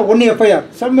the basis of 1 FIR.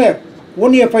 Somewhere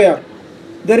 1 FIR.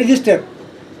 They register.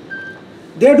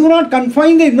 They do not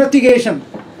confine the investigation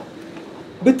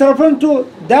with reference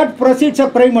to that proceeds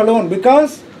of crime alone,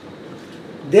 because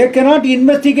they cannot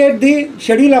investigate the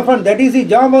schedule offence. That is the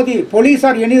job of the police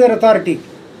or any other authority.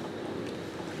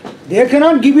 They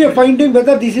cannot give you a finding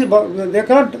whether this is, they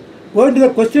cannot go into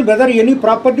the question whether any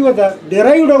property was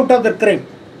derived out of the crime.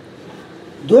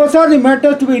 Those are the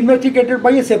matters to be investigated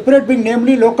by a separate being,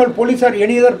 namely local police or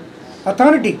any other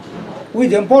authority who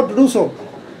is empowered to do so.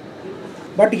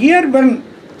 But here when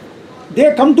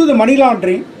they come to the money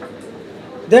laundering,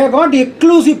 they have got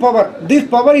exclusive power. This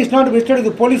power is not vested in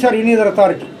the police or any other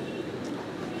authority.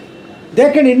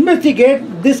 They can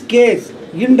investigate this case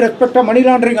in respect of money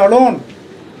laundering alone.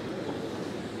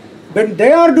 When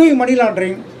they are doing money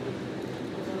laundering,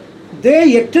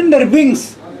 they extend their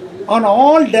wings on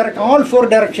all 4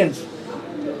 directions.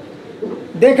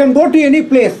 They can go to any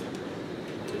place.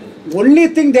 Only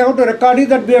thing they have to record is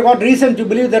that we have got reason to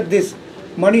believe that this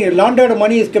money, laundered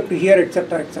money is kept here,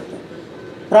 etc., etc.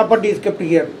 Property is kept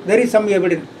here. There is some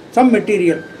evidence, some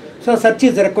material. So search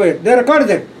is required. They record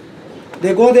that.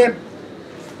 They go there.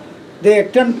 They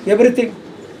extend everything.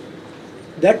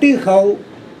 That is how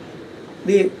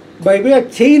by way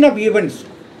of chain of events,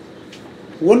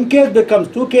 one case becomes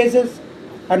 2 cases,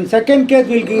 and second case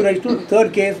will give rise to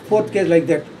third case, fourth case, like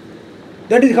that.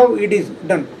 That is how it is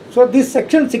done. So this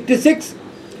section 66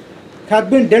 has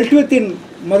been dealt with in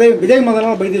Vijay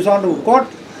Madan by this Honorable Court,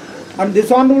 and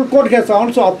this Honorable Court has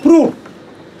also approved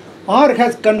or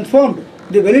has confirmed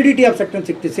the validity of section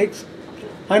 66,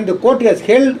 and the court has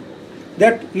held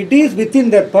that it is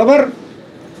within their power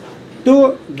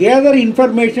to gather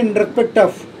information in respect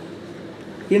of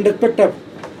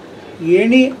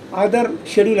any other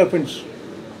schedule offence.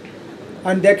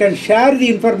 and they can share the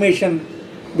information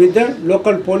with the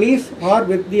local police or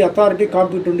with the authority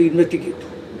competent to investigate.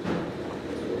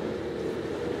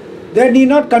 They need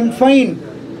not confine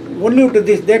only to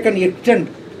this, they can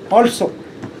extend also.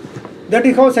 That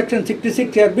is how section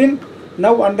 66 has been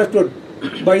now understood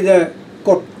by the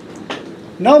court.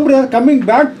 Now we are coming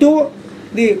back to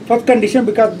the first condition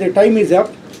because the time is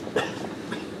up.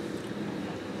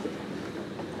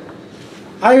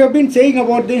 I have been saying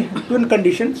about the twin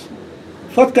conditions.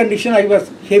 First condition I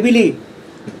was heavily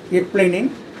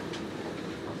explaining.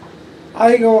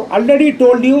 I have already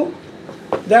told you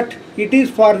that it is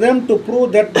for them to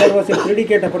prove that there was a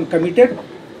predicate offence committed.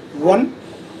 1.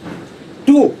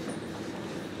 2.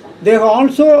 They have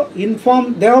also to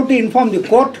inform the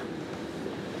court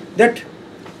that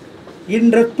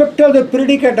in respect of the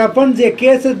predicate offence, a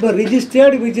case has been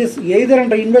registered which is either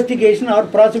under investigation or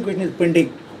prosecution is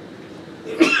pending,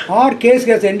 or case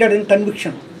has ended in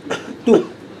conviction.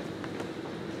 2.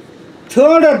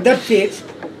 Third, at that stage,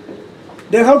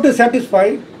 they have to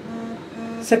satisfy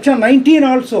section 19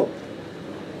 also.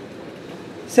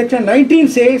 Section 19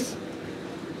 says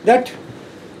that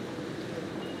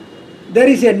there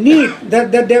is a need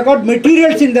that they have got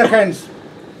materials in their hands,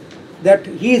 that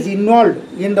he is involved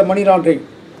in the money laundering.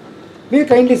 We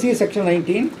kindly see section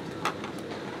 19.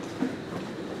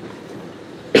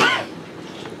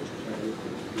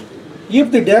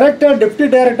 If the director, deputy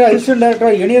director, assistant director,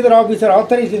 or any other officer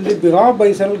authorized in this behalf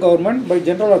by central government by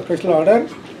general or special order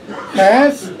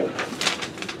has,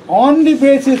 on the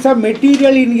basis of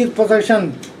material in his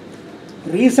possession,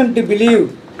 reason to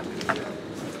believe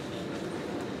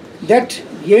that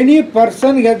any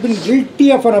person has been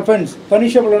guilty of an offence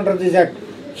punishable under this act,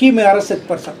 he may arrest that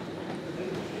person.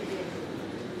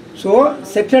 So,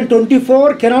 section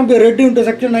 24 cannot be read into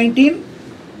section 19.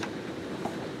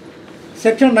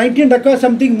 Section 19 requires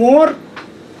something more.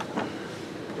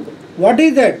 What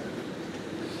is that?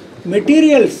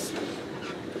 Materials.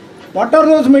 What are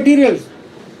those materials?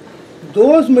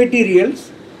 Those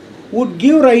materials would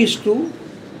give rise to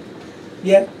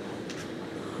a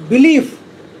belief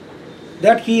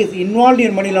that he is involved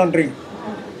in money laundering.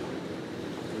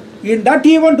 In that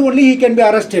event only he can be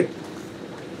arrested.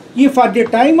 If at the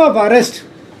time of arrest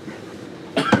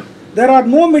there are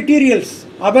no materials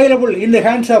available in the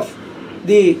hands of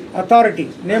the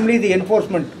authority, namely the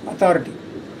enforcement authority,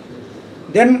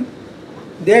 then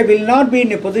they will not be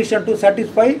in a position to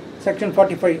satisfy section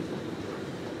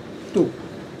 45(2).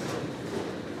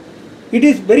 It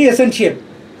is very essential.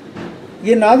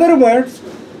 In other words,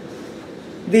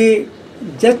 the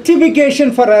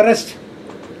justification for arrest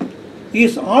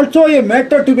is also a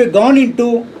matter to be gone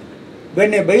into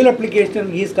when a bail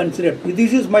application is considered.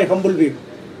 This is my humble view.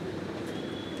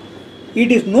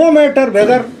 It is no matter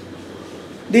whether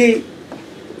the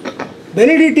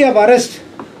validity of arrest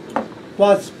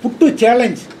was put to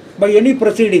challenge by any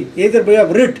proceeding, either by a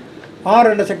writ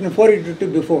or under section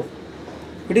 482 before.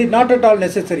 It is not at all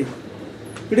necessary.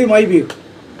 It is my view.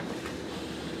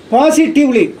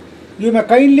 Positively, you may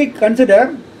kindly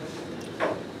consider,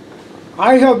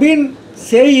 I have been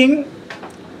saying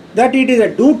that it is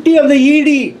a duty of the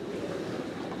ED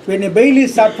when a bail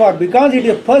is sought for, because it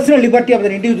is a personal liberty of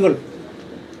the individual.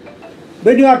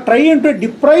 When you are trying to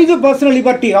deprive the personal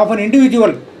liberty of an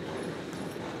individual,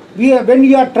 when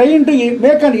you are trying to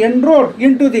make an inroad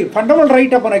into the fundamental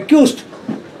right of an accused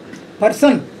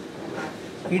person,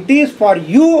 it is for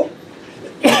you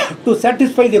to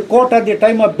satisfy the court at the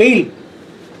time of bail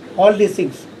all these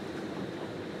things.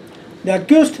 The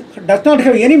accused does not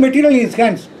have any material in his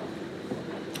hands.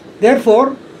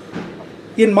 Therefore,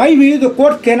 in my view, the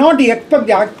court cannot expect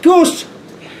the accused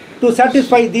to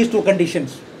satisfy these two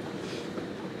conditions.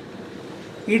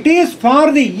 It is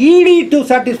for the ED to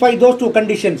satisfy those two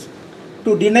conditions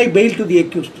to deny bail to the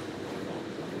accused.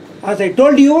 As I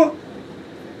told you,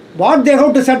 what they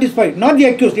have to satisfy, not the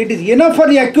accused. It is enough for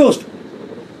the accused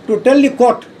to tell the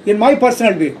court, in my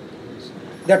personal view,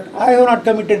 that I have not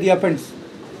committed the offence.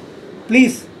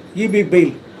 Please give me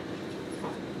bail.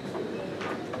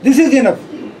 This is enough.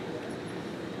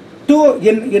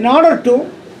 In order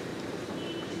to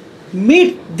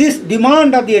meet this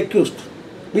demand of the accused,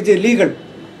 which is legal,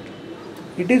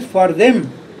 it is for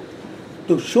them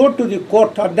to show to the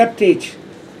court at that stage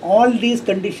all these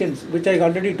conditions which I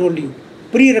already told you,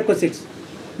 prerequisites.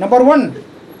 Number 1,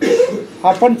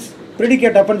 offence,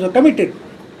 predicate offence was committed.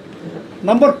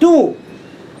 Number 2,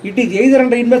 it is either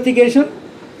under investigation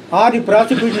or the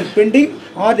prosecution is pending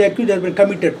or the accused has been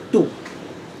committed. 2.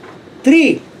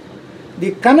 3,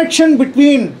 the connection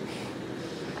between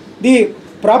the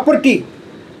property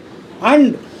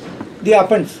and the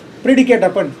offence, predicate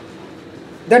offence,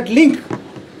 that link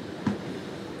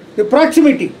the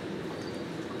proximity.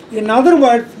 In other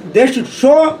words, they should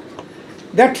show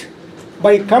that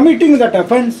by committing that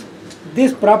offence,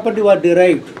 this property was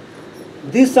derived.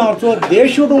 This also they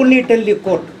should only tell the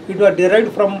court it was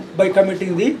derived from by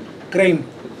committing the crime.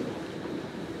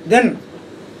 Then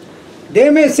they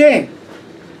may say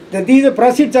that these are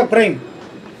proceeds of crime.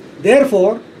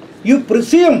 Therefore, you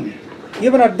presume,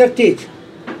 even at that stage,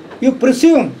 you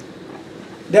presume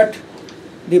that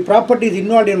the property is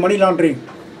involved in money laundering.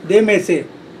 They may say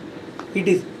it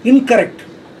is incorrect.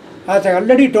 As I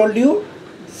already told you,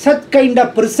 such kind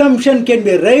of presumption can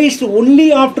be raised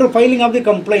only after filing of the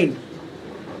complaint.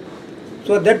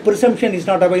 So that presumption is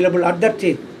not available at that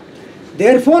stage.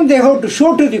 Therefore, they have to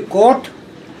show to the court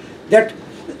that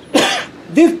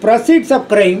this proceeds of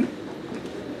crime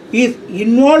is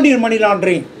involved in money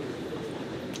laundering.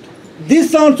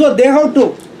 This also they have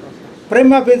to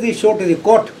prima facie show to the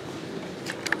court.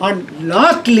 And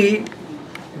lastly,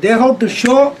 they have to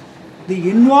show the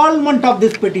involvement of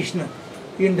this petitioner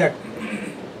in that.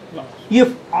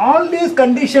 If all these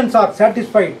conditions are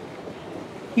satisfied,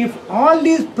 if all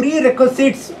these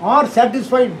prerequisites are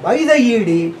satisfied by the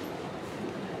ED,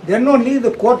 then only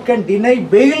the court can deny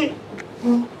bail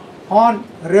on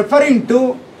referring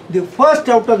to the first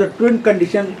out of the twin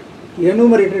conditions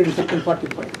enumerated in section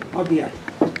 45 of the Act.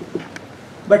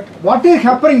 But what is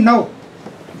happening now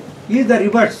is the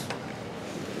reverse.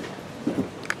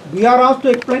 We are asked to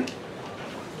explain.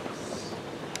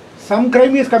 Some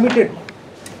crime is committed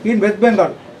in West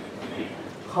Bengal.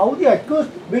 How the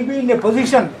accused will be in a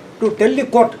position to tell the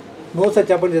court no such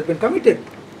offence has been committed?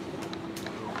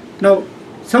 Now,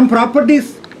 some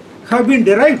properties have been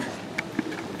derived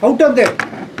out of that,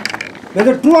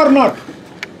 whether true or not.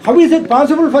 How is it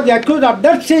possible for the accused at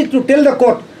that stage to tell the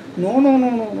court,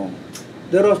 no,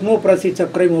 there was no proceeds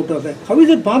of crime out of that? How is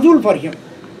it possible for him?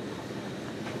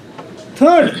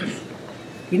 Third,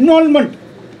 involvement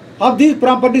of these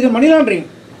properties in money laundering.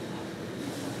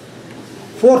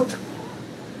 Fourth,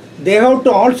 they have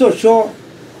to also show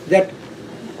that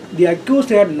the accused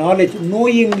had knowledge,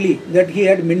 knowingly, that he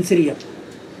had mens rea.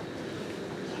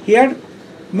 He had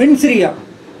mens rea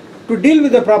to deal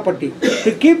with the property,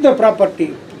 to keep the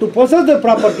property, to possess the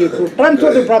property, to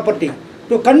transfer the property,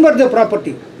 to convert the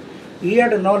property. He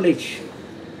had knowledge.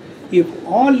 If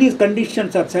all these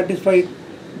conditions are satisfied,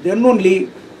 then only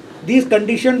these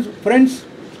conditions, friends,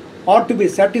 ought to be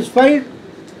satisfied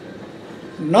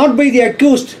not by the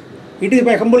accused, it is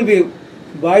my humble view,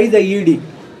 by the ED.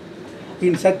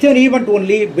 In such an event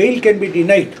only bail can be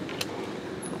denied.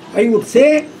 I would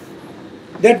say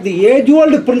that the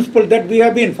age-old principle that we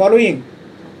have been following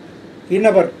in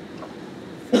our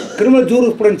criminal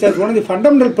jurisprudence as one of the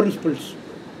fundamental principles,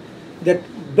 that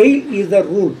bail is the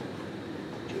rule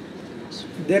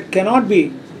that cannot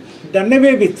be done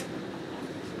away with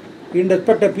in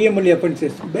respect of PMLA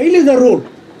offences. Bail is the rule.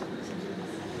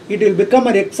 It will become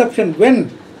an exception when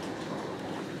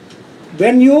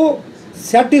you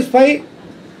satisfy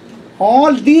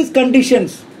all these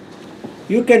conditions.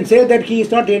 You can say that he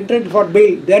is not entitled for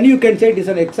bail, then you can say it is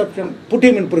an exception, put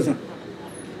him in prison.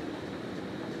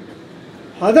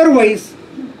 Otherwise,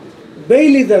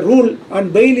 bail is the rule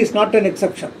and bail is not an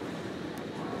exception.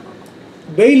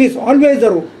 Bail is always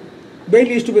the rule. Bail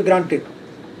is to be granted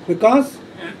because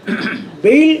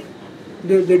bail,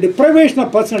 the deprivation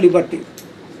of personal liberty,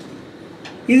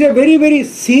 is a very, very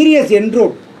serious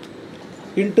inroad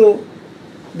into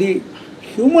the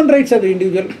human rights of the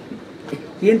individual,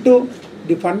 into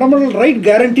the fundamental right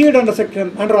guaranteed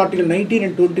under Article 19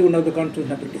 and 21 of the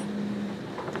Constitution of India.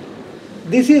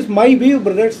 This is my view,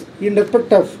 brothers, in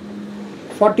respect of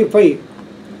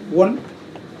 45(1)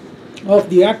 of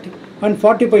the Act, and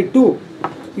 45(2)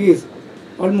 is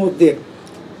almost there.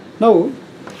 Now,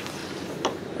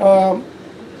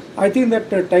 I think that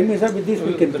time is up. With this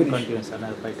we can finish.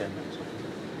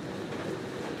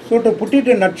 So to put it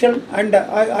in a nutshell, and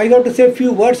I have to say a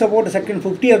few words about Section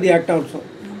 50 of the Act also.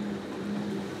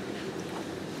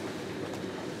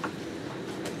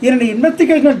 In an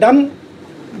investigation done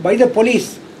by the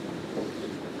police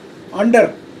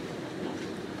under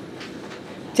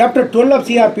Chapter 12 of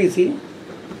CRPC,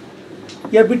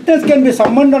 a witness can be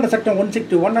summoned under Section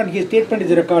 161 and his statement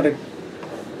is recorded.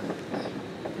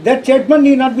 That statement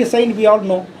need not be signed, we all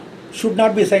know, should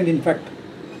not be signed in fact.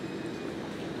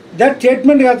 That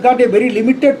statement has got a very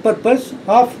limited purpose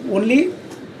of only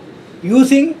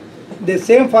using the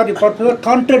same for the purpose of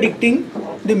contradicting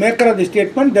the maker of the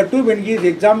statement, that too when he is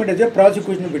examined as a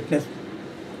prosecution witness.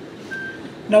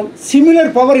 Now,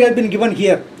 similar power has been given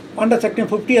here under Section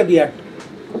 50 of the Act.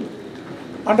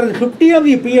 Under the 50 of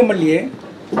the PMLA,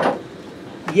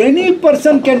 any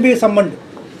person can be summoned.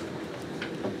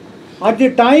 At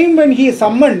the time when he is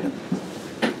summoned,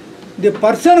 the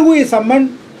person who is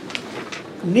summoned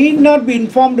need not be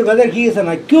informed whether he is an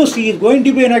accused, he is going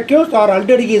to be an accused, or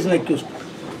already he is an accused.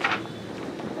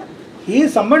 He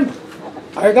is summoned.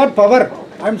 I got power.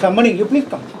 I am summoning you, please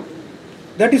come.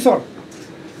 That is all.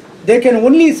 They can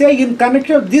only say, in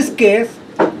connection with this case,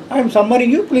 I am summoning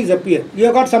you, please appear. You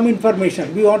have got some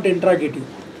information, we want to interrogate you.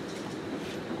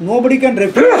 Nobody can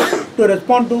refuse to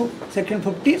respond to section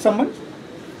 50 summons.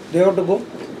 They have to go.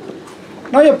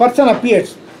 Now a person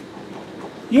appears.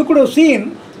 You could have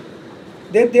seen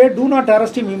that they do not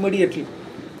arrest him immediately.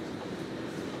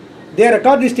 They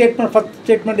record the statement, first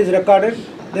statement is recorded,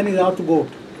 then he is out to go out.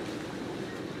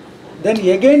 Then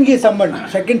again he is summoned,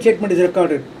 second statement is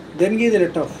recorded, then he is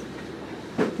let off.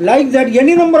 Like that,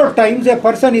 any number of times a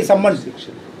person is summoned.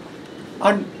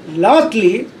 And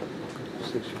lastly,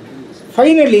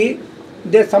 finally,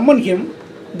 they summon him,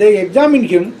 they examine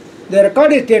him, they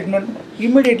record a statement,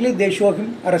 immediately they show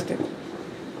him arrested.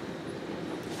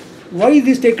 Why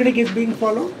this technique is being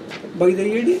followed by the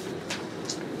ED?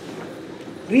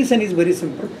 Reason is very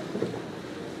simple.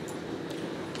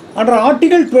 Under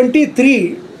Article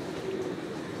 23,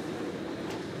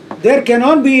 there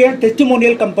cannot be a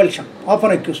testimonial compulsion of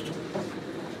an accused.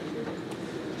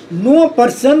 No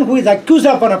person who is accused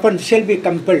of an offence shall be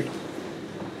compelled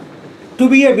to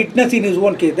be a witness in his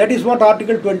own case. That is what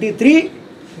Article 23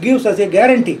 gives us a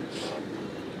guarantee.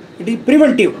 It is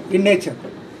preventive in nature.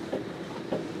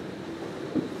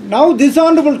 Now this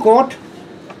Honorable Court,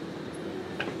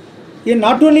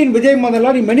 not only in Vijay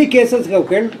Madala, in many cases have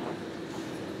held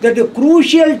that the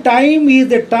crucial time is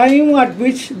the time at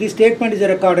which the statement is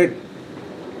recorded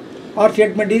or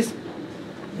statement is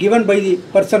given by the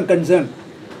person concerned.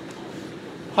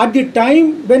 At the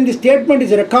time when the statement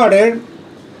is recorded,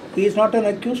 he is not an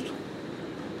accused.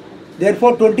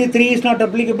 Therefore 23 is not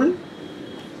applicable.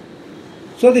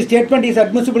 So the statement is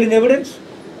admissible in evidence.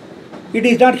 It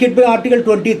is not hit by Article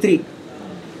 23.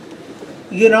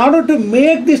 In order to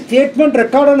make the statement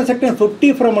recorded on section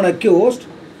 50 from an accused,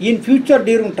 in future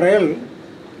during trial,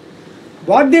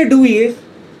 what they do is,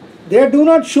 they do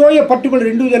not show a particular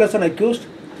individual as an accused,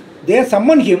 they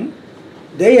summon him,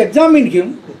 they examine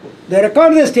him, they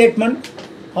record the statement,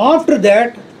 after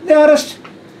that they arrest.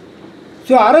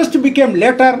 So arrest became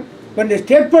later, when the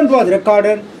statement was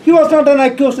recorded, he was not an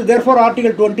accused, therefore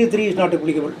Article 23 is not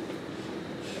applicable.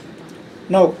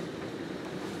 Now,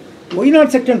 why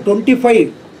not section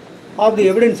 25 of the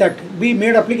Evidence Act be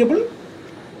made applicable?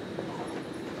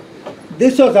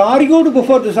 This was argued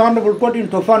before this Honorable Court in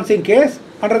Tufan Singh case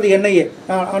under the NIA,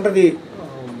 under the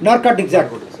Narcotics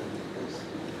Act.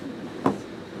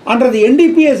 Under the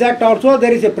NDPS Act also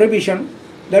there is a provision,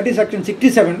 that is section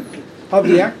 67 of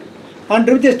the Act,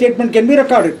 under which a statement can be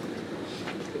recorded.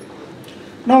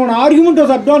 Now an argument was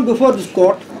advanced before this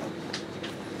court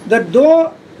that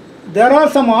though there are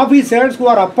some officers who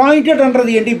are appointed under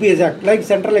the NDPS Act, like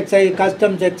Central Excise,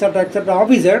 Customs, etc.,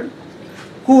 officers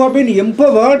who have been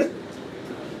empowered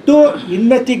to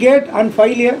investigate and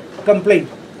file a complaint,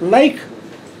 like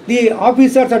the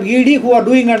officers of ED who are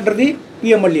doing under the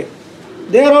PMLA.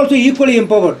 They are also equally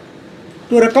empowered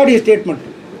to record a statement.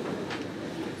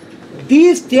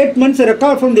 These statements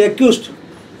record from the accused.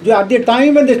 At the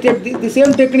time when the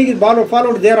same technique is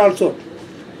followed there also.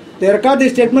 They record the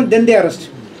statement, then they arrest.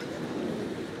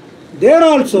 There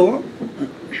also,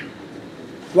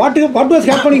 what was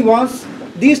happening was,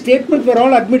 these statements were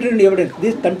all admitted in evidence,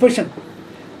 this confession.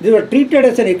 They were treated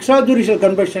as an extrajudicial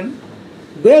confession,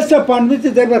 based upon which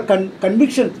there were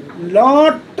convictions,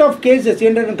 lot of cases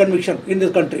ended in conviction in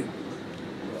this country,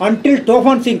 until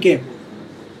Tufan Singh came.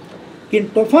 In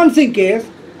Tufan Singh case,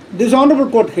 this Honorable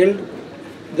Court held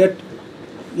that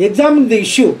examining the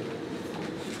issue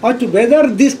as to whether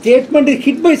this statement is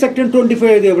hit by section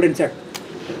 25 of the Evidence Act.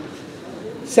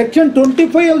 Section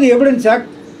 25 of the Evidence Act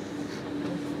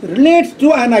relates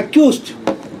to an accused,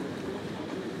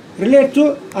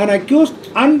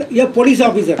 and a police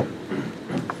officer.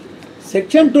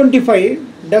 Section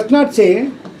 25 does not say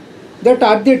that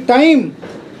at the time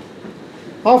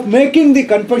of making the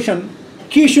confession,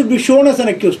 he should be shown as an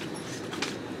accused.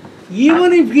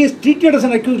 Even if he is treated as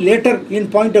an accused later in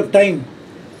point of time,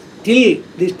 till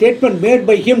the statement made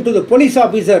by him to the police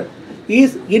officer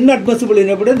is inadmissible in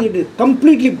evidence, it is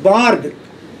completely barred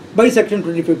by section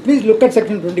 25. Please look at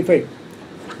section 25.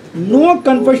 No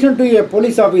confession to a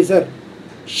police officer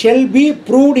shall be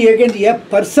proved against a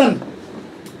person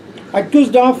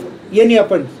accused of any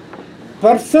offence.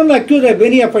 Person accused of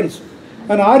any offence.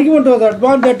 An argument was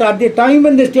advanced that at the time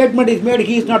when the statement is made,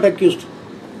 he is not accused.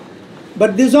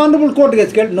 But this Honorable Court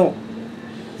has held no.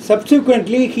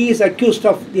 Subsequently, he is accused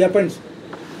of the offence.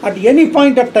 at any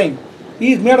point of time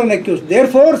he is made an accused.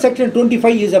 Therefore, section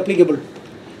 25 is applicable.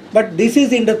 But this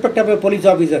is in respect of a police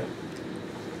officer.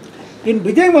 In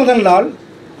Vijay Madan Lal,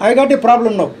 I got a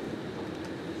problem now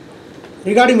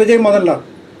regarding Vijay Madan Lal.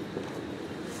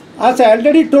 As I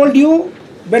already told you,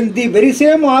 when the very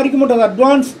same argument was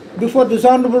advanced before this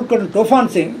Honorable Tofan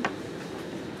Singh,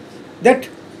 that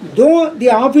though the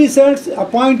officers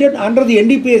appointed under the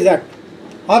NDPS Act,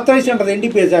 authorized under the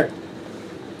NDPS Act,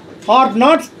 are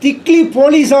not strictly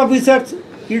police officers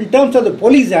in terms of the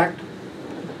Police Act,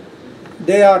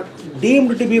 they are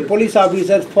deemed to be police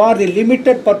officers for the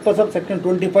limited purpose of section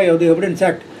 25 of the Evidence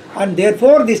Act, and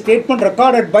therefore the statement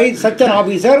recorded by such an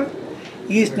officer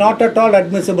is not at all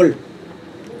admissible.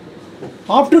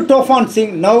 After Tofan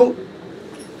Singh, now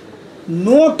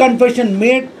no confession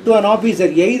made to an officer,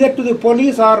 either to the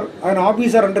police or an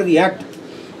officer under the Act,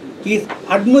 is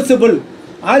admissible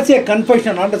as a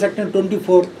confession under section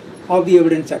 24 of the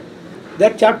Evidence Act.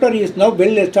 That chapter is now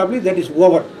well established, that is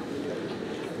over.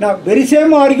 Now, very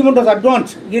same argument was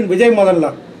advanced in Vijay Madan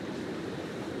Lal.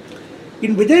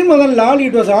 In Vijay Madan Lal,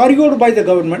 it was argued by the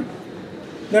government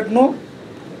that no,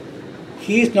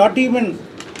 he is not even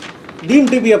deemed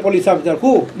to be a police officer.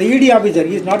 Who? The ED officer.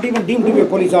 He is not even deemed to be a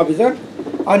police officer,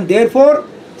 and therefore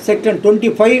section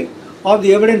 25 of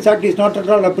the Evidence Act is not at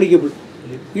all applicable.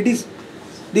 It is,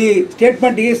 the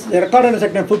statement is recorded in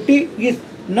section 50 is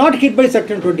not hit by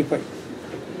section 25.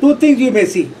 Two things you may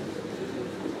see.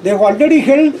 They have already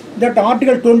held that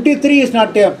article 23 is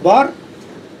not a bar.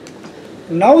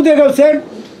 Now they have said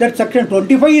that section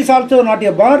 25 is also not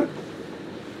a bar,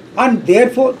 and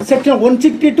therefore section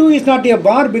 162 is not a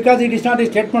bar because it is not a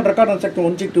statement recorded on section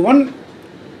 161.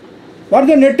 What is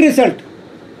the net result?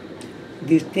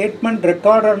 The statement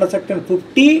recorded under section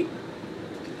 50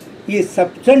 is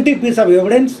substantive piece of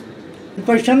evidence,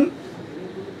 confession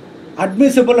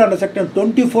admissible under section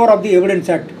 24 of the Evidence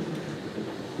Act.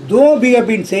 Though we have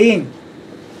been saying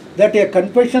that a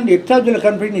confession, extraordinary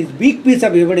confession is weak piece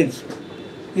of evidence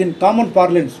in common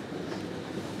parlance,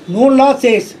 no law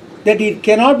says that it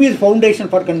cannot be a foundation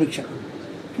for conviction.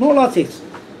 No law says.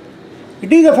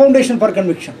 It is a foundation for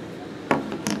conviction.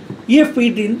 If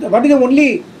it is, what is the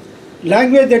only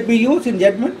language that we use in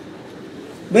judgment?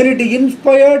 When it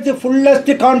inspires the fullest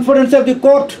confidence of the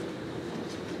court,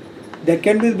 that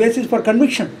can be the basis for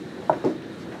conviction.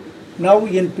 Now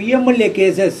in PMLA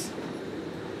cases,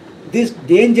 this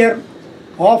danger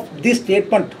of this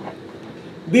statement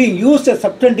being used as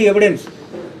substantive evidence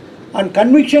and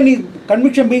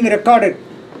conviction being recorded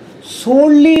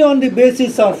solely on the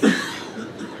basis of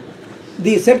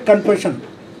the said confession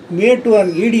made to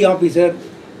an ED officer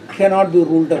cannot be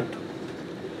ruled out.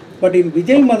 But in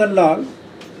Vijay Madan Lal,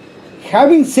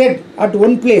 having said at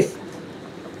one place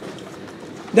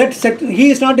that he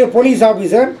is not a police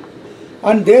officer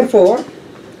and therefore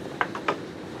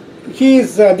he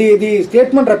is the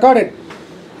statement recorded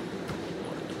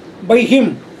by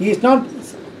him, he is not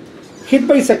hit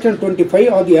by section 25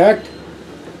 of the Act.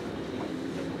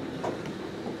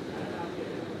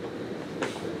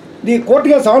 The court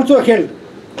has also held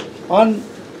on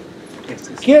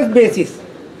case basis.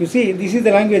 You see, this is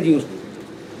the language used.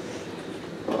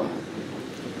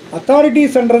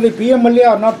 Authorities under the PMLA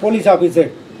are not police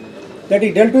officers. That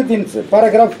is dealt with in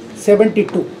paragraph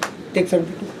 72. Take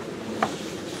 72.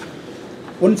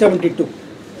 172.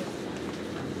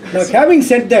 Now, having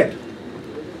said that,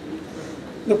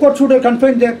 the court should have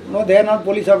confined there. No, they are not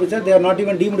police officers. They are not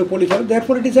even deemed a police officer.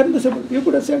 Therefore, it is admissible. You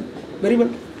could have said very well.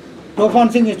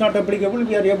 Tofan Singh is not applicable.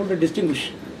 We are able to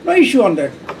distinguish. No issue on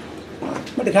that.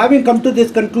 But having come to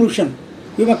this conclusion,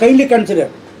 you may kindly consider.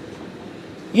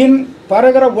 In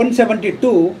paragraph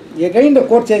 172, again the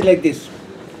court says like this.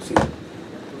 See.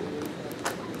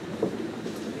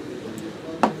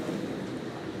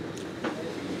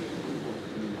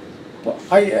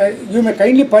 You may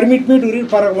kindly permit me to read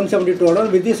paragraph 172 order.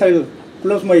 With this I will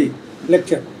close my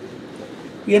lecture.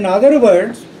 In other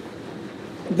words,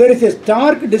 there is a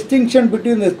stark distinction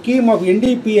between the scheme of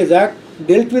NDPS Act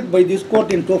dealt with by this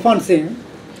court in Tofan Singh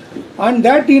and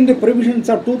that in the provisions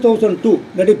of 2002,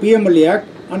 that is PMLA Act,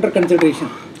 under consideration.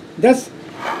 Thus,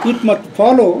 it must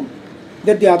follow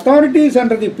that the authorities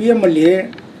under the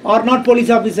PMLA are not police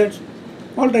officers.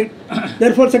 All right.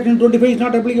 Therefore, section 25 is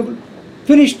not applicable.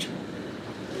 Finished.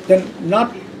 Then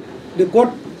not, the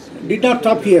court did not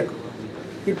stop here.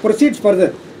 It proceeds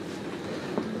further.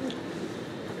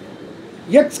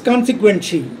 Ex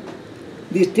consequentially,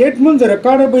 the statements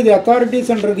recorded by the authorities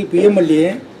under the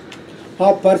PMLA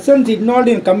of persons involved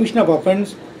in commission of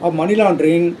offence of money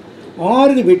laundering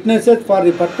or the witnesses for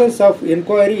the purpose of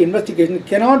inquiry investigation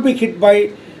cannot be hit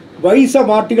by vice of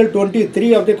Article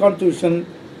 23 of the Constitution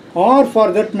or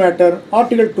for that matter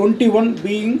Article 21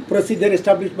 being procedure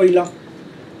established by law.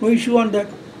 No issue on that.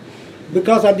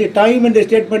 Because at the time when the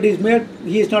statement is made,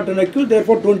 he is not an accused,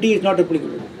 therefore 20 is not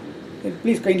applicable.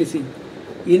 Please kindly see.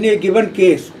 In a given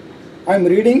case, I am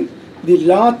reading the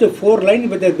last 4 lines,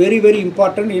 but they are very, very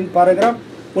important in paragraph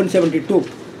 172.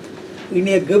 In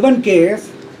a given case,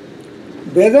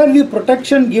 whether the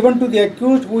protection given to the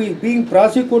accused who is being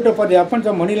prosecuted for the offence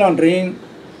of money laundering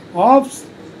of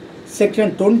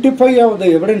Section 25 of the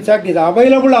Evidence Act is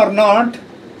available or not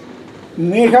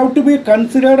may have to be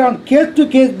considered on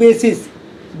case-to-case basis,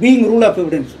 being rule of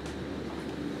evidence.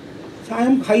 So I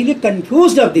am highly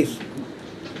confused of this.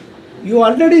 You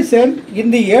already said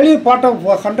in the earlier part of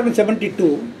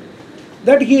 172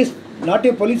 that he is not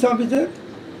a police officer,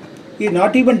 he is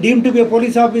not even deemed to be a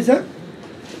police officer,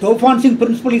 Tofan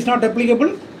principle is not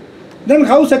applicable. Then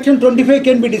how Section 25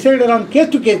 can be decided on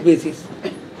case-to-case basis?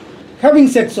 Having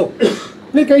said so,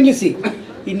 please kindly see,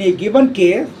 in a given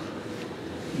case,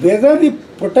 whether the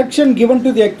protection given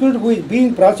to the accused who is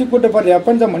being prosecuted for the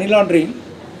offence of money laundering,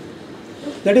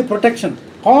 that is protection,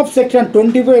 of Section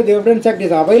 25 of the Evidence Act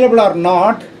is available or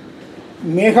not,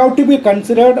 may have to be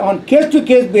considered on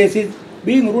case-to-case basis,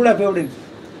 being rule of evidence.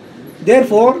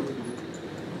 Therefore,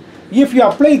 if you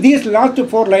apply these last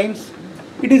 4 lines,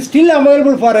 it is still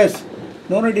available for us.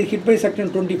 No, it is hit by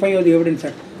Section 25 of the Evidence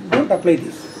Act. Don't apply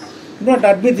this. Do not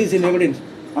admit this in evidence.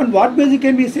 On what basis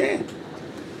can we say?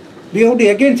 We have to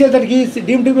again say that he is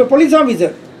deemed to be a police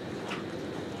officer.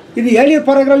 In the earlier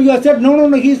paragraph you have said, no,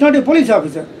 he is not a police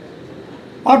officer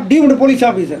or deemed a police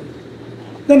officer.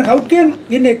 Then how can,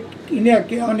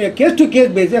 on a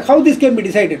case-to-case basis, how this can be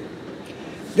decided?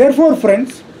 Therefore,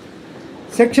 friends,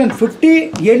 Section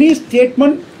 50, any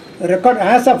statement recorded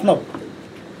as of now,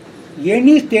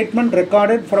 any statement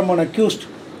recorded from an accused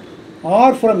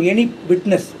or from any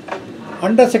witness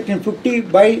under Section 50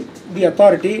 by the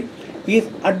authority is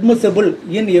admissible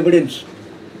in evidence.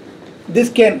 This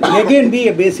can again be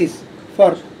a basis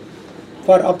for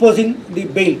opposing the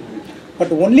bail.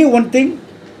 But only one thing,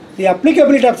 the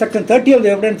applicability of Section 30 of the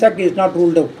Evidence Act is not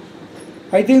ruled out.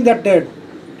 I think that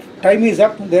time is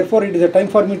up, therefore it is a time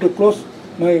for me to close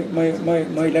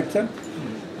my lecture.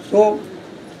 So,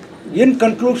 in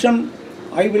conclusion,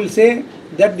 I will say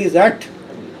that this act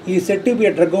is said to be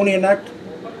a draconian act.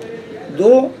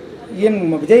 Though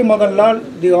in Vijay Madan Lal,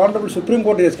 the Honorable Supreme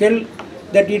Court has held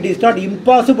that it is not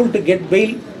impossible to get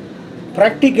bail.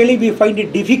 Practically, we find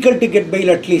it difficult to get bail,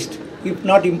 at least, if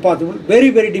not impossible. Very,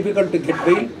 very difficult to get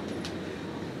bail.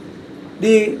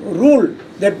 The rule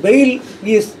that bail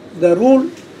is the rule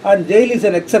and jail is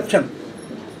an exception.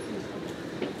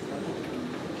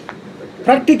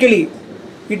 Practically,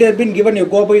 it has been given a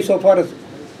go-by so far as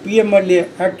PMLA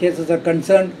Act cases are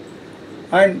concerned,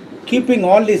 and keeping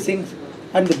all these things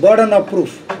and the burden of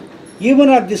proof. Even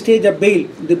at the stage of bail,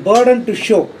 the burden to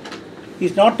show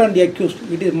is not on the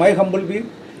accused. It is my humble view.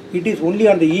 It is only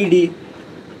on the ED.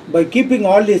 By keeping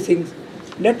all these things,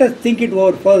 let us think it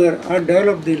over further and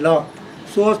develop the law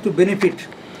so as to benefit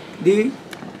the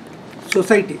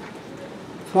society.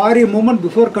 For a moment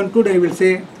before concluding, I will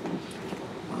say,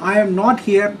 I am not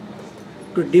here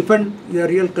to defend the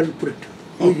real culprit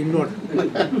who is involved.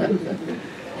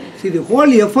 See, the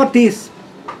whole effort is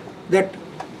that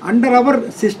under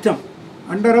our system,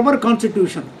 under our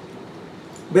constitution,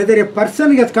 whether a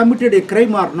person has committed a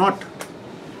crime or not,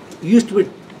 used to be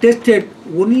tested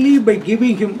only by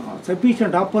giving him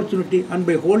sufficient opportunity and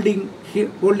by holding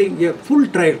a full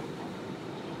trial.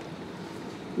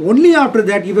 Only after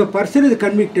that, if a person is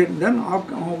convicted, then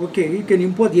okay, he can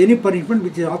impose any punishment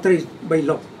which is authorized by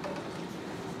law.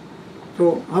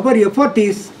 So our effort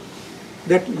is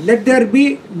that let there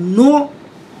be no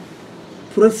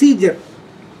procedure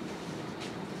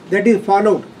that is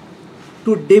followed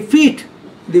to defeat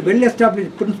the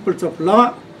well-established principles of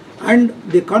law and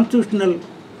the constitutional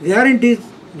guarantees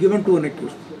given to an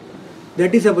accused.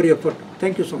 That is our effort.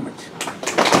 Thank you so much.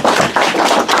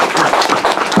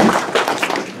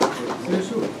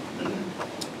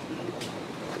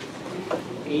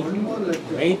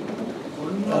 Right?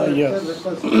 Yes.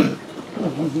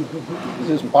 This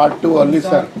is part 2 only,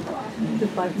 sir.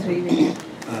 Part 3.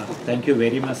 Thank you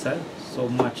very much, sir. So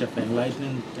much of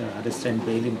enlightenment arrest and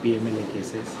bail in PMLA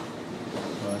cases.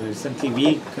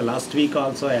 Last week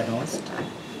also I announced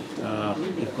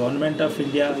the Government of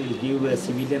India will give a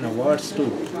civilian awards to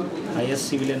highest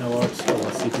civilian awards to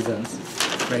our citizens.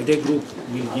 Friday group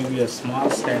will give you a small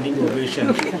standing ovation.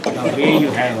 The way you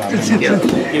have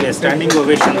give a standing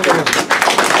ovation.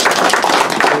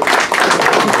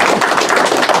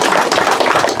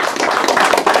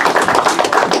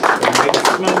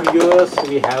 Maximum viewers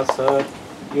we have, sir.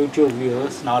 YouTube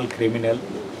viewers and all criminal.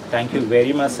 Thank you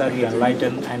very much, sir. You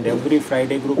enlighten, and every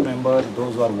Friday group member,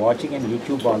 those who are watching on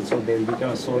YouTube also, they will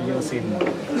become soldiers in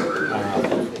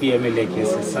PMLA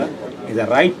cases, sir. It's the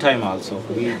right time also.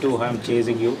 We too am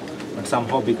chasing you, but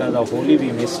somehow because of Holi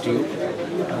we missed you.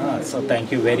 So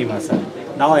thank you very much, sir.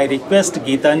 Now I request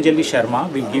Geetanjali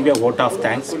Sharma will give you a vote of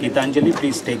thanks. Geetanjali,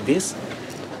 please take this.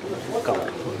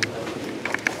 Cover.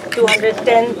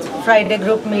 210th Friday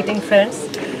group meeting, friends.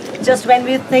 Just when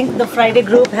we think the Friday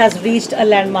group has reached a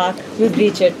landmark, we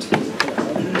breach it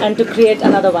and to create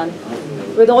another one.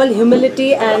 With all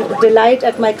humility and delight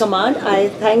at my command, I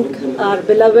thank our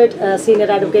beloved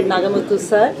Senior Advocate Nagamuthu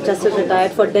sir, Justice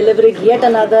Retired, for delivering yet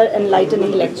another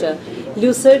enlightening lecture.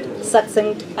 Lucid,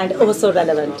 succinct and oh so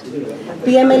relevant.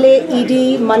 PMLA,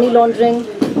 ED, money laundering,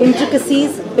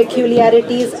 intricacies,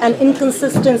 peculiarities and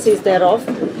inconsistencies thereof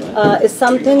is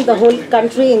something the whole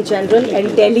country in general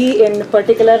and Delhi in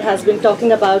particular has been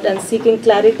talking about and seeking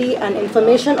clarity and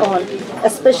information on,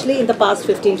 especially in the past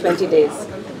 15-20 days.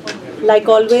 Like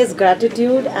always,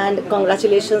 gratitude and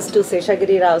congratulations to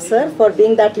G.Seshagiri Rao sir for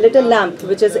being that little lamp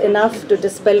which is enough to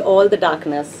dispel all the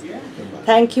darkness.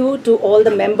 Thank you to all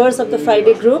the members of the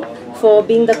Friday group for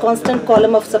being the constant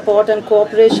column of support and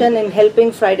cooperation in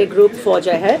helping Friday group forge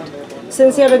ahead.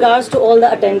 Sincere regards to all the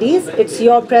attendees. It's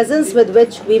your presence with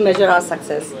which we measure our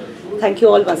success. Thank you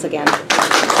all once again.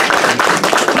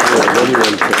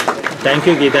 Thank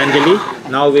you, Geetanjali.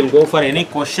 Now we'll go for any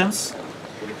questions.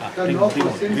 Remote.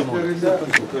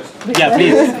 Yeah,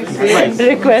 please. Right.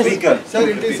 Request. Sir,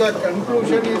 it is a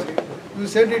conclusion. You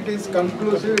said it is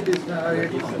conclusive. It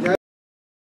is.